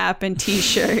 2 Happen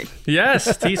t-shirt.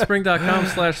 Yes,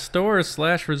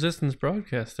 teespring.com/store/resistance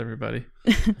broadcast, everybody.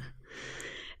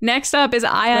 Next up is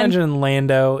Ion. Imagine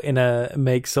Lando in a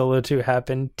Make Solo 2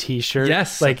 Happen t-shirt.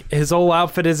 Yes. Like, his whole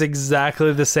outfit is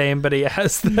exactly the same, but he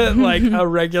has like a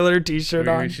regular t-shirt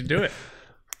on. We should do it.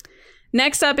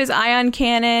 Next up is Ion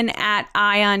Cannon at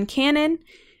Ion Cannon.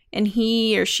 And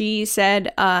he or she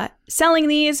said, selling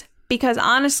these because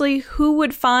honestly, who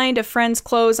would find a friend's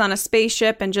clothes on a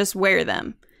spaceship and just wear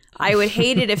them? I would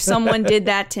hate it if someone did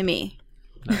that to me.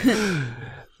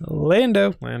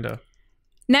 Lando.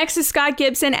 Next is Scott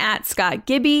Gibson at Scott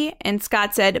Gibby, and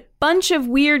Scott said, bunch of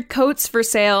weird coats for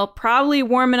sale, probably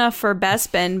warm enough for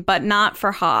Bespin, but not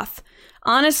for Hoth.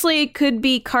 Honestly, could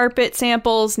be carpet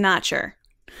samples, not sure.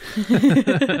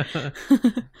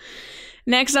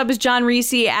 Next up is John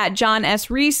Reese at John S.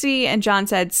 Reese, and John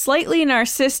said, slightly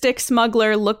narcissistic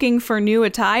smuggler looking for new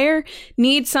attire,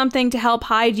 need something to help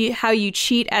hide how you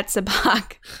cheat at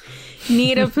Sabak.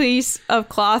 Need a piece of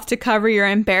cloth to cover your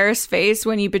embarrassed face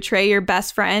when you betray your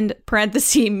best friend,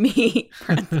 parenthesis, me,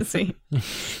 parenthesis.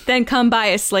 Then come buy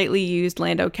a slightly used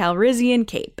Lando Calrissian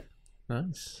cape.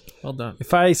 Nice. Well done.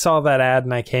 If I saw that ad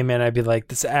and I came in, I'd be like,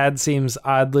 this ad seems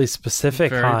oddly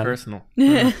specific, Very Han. personal.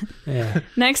 Yeah.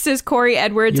 Next is Corey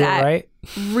Edwards You were at right.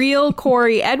 Real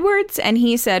Corey Edwards, and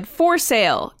he said, for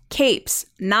sale, capes,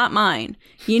 not mine.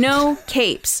 You know,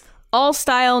 capes. All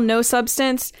style, no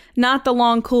substance. Not the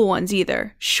long, cool ones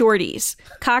either. Shorties.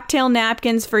 Cocktail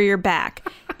napkins for your back.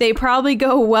 They probably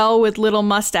go well with little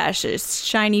mustaches.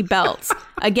 Shiny belts.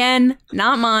 Again,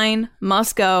 not mine.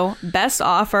 Must go. Best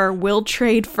offer. Will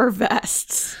trade for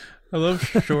vests. I love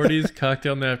shorties,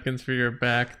 cocktail napkins for your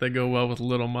back that go well with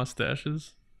little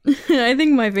mustaches. I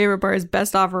think my favorite part is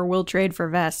best offer. Will trade for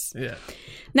vests. Yeah.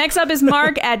 Next up is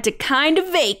Mark at Dekind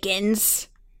Awakens.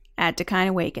 At Dekind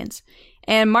Awakens.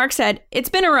 And Mark said, it's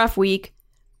been a rough week.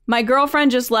 My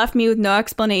girlfriend just left me with no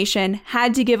explanation,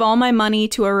 had to give all my money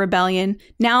to a rebellion.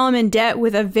 Now I'm in debt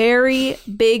with a very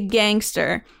big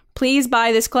gangster. Please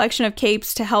buy this collection of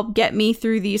capes to help get me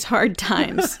through these hard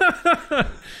times.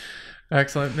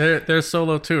 Excellent. There's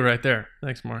Solo 2 right there.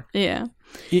 Thanks, Mark. Yeah.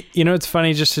 You know, it's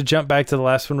funny, just to jump back to the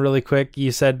last one really quick.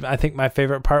 You said, I think my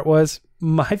favorite part was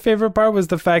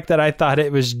the fact that I thought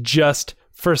it was just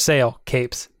for sale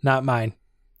capes, not mine.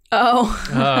 Oh.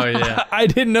 Oh, yeah. I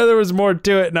didn't know there was more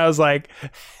to it, and I was like,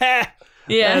 yeah,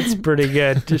 that's pretty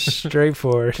good. Just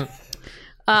straightforward.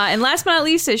 And last but not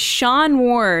least is Sean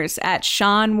Wars at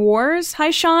Sean Wars.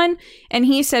 Hi, Sean. And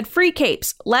he said, free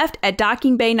capes left at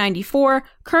Docking Bay 94.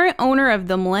 Current owner of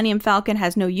the Millennium Falcon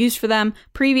has no use for them.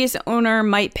 Previous owner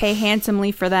might pay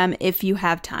handsomely for them if you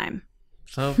have time.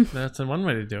 So that's one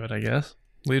way to do it, I guess.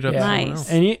 Leave it up to someone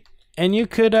else. And you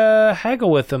could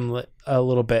haggle with him a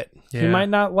little bit. Yeah. He might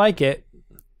not like it.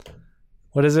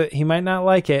 What is it? He might not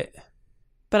like it.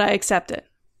 But I accept it.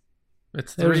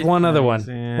 There's one other one.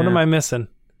 Yeah. What am I missing?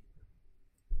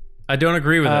 I don't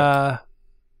agree with it.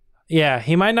 Yeah,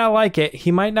 he might not like it.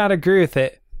 He might not agree with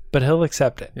it, but he'll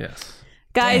accept it. Yes.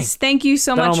 Guys, thank you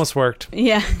so much. That almost worked.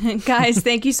 Yeah. Guys,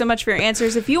 thank you so much for your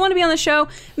answers. If you want to be on the show,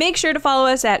 make sure to follow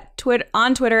us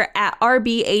on Twitter at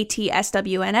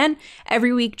RBATSWNN.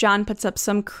 Every week, John puts up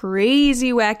some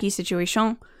crazy, wacky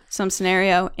situation, some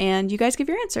scenario, and you guys give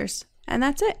your answers. And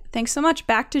that's it. Thanks so much.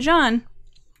 Back to John.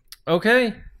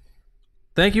 Okay.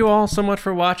 Thank you all so much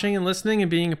for watching and listening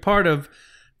and being a part of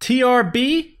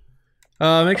TRB.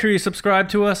 Make sure you subscribe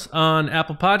to us on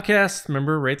Apple Podcasts.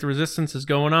 Remember, Rate the Resistance is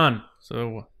going on,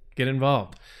 so get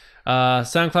involved.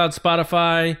 SoundCloud,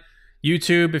 Spotify,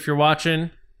 YouTube if you're watching.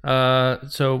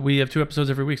 So we have 2 episodes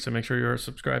every week, so make sure you're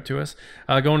subscribed to us.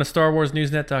 Going to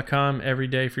StarWarsNewsNet.com every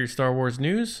day for your Star Wars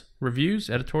news, reviews,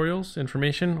 editorials,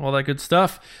 information, all that good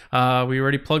stuff. We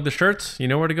already plugged the shirts. You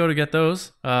know where to go to get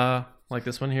those, like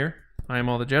this one here. I Am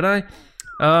All the Jedi.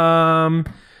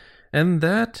 And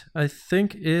that, I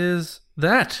think, is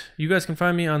that. You guys can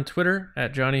find me on Twitter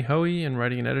at Johnny Hoey and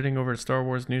writing and editing over at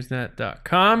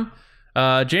StarWarsNewsNet.com.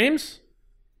 James?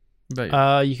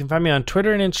 You can find me on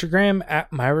Twitter and Instagram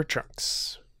at Myra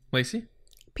Trunks. Lacey?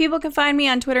 People can find me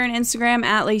on Twitter and Instagram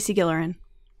at Lacey Gillerin.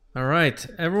 All right.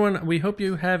 Everyone, we hope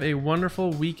you have a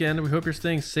wonderful weekend. We hope you're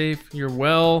staying safe, you're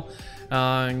well,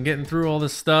 and getting through all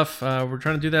this stuff. We're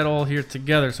trying to do that all here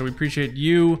together, so we appreciate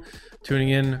you tuning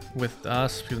in with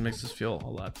us because it makes us feel a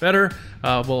lot better.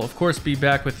 We'll, of course, be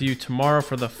back with you tomorrow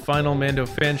for the final Mando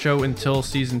fan show until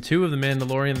season 2 of The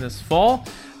Mandalorian this fall.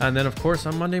 And then, of course,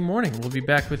 on Monday morning, we'll be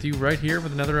back with you right here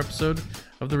with another episode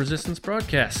of the Resistance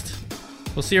broadcast.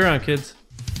 We'll see you around, kids.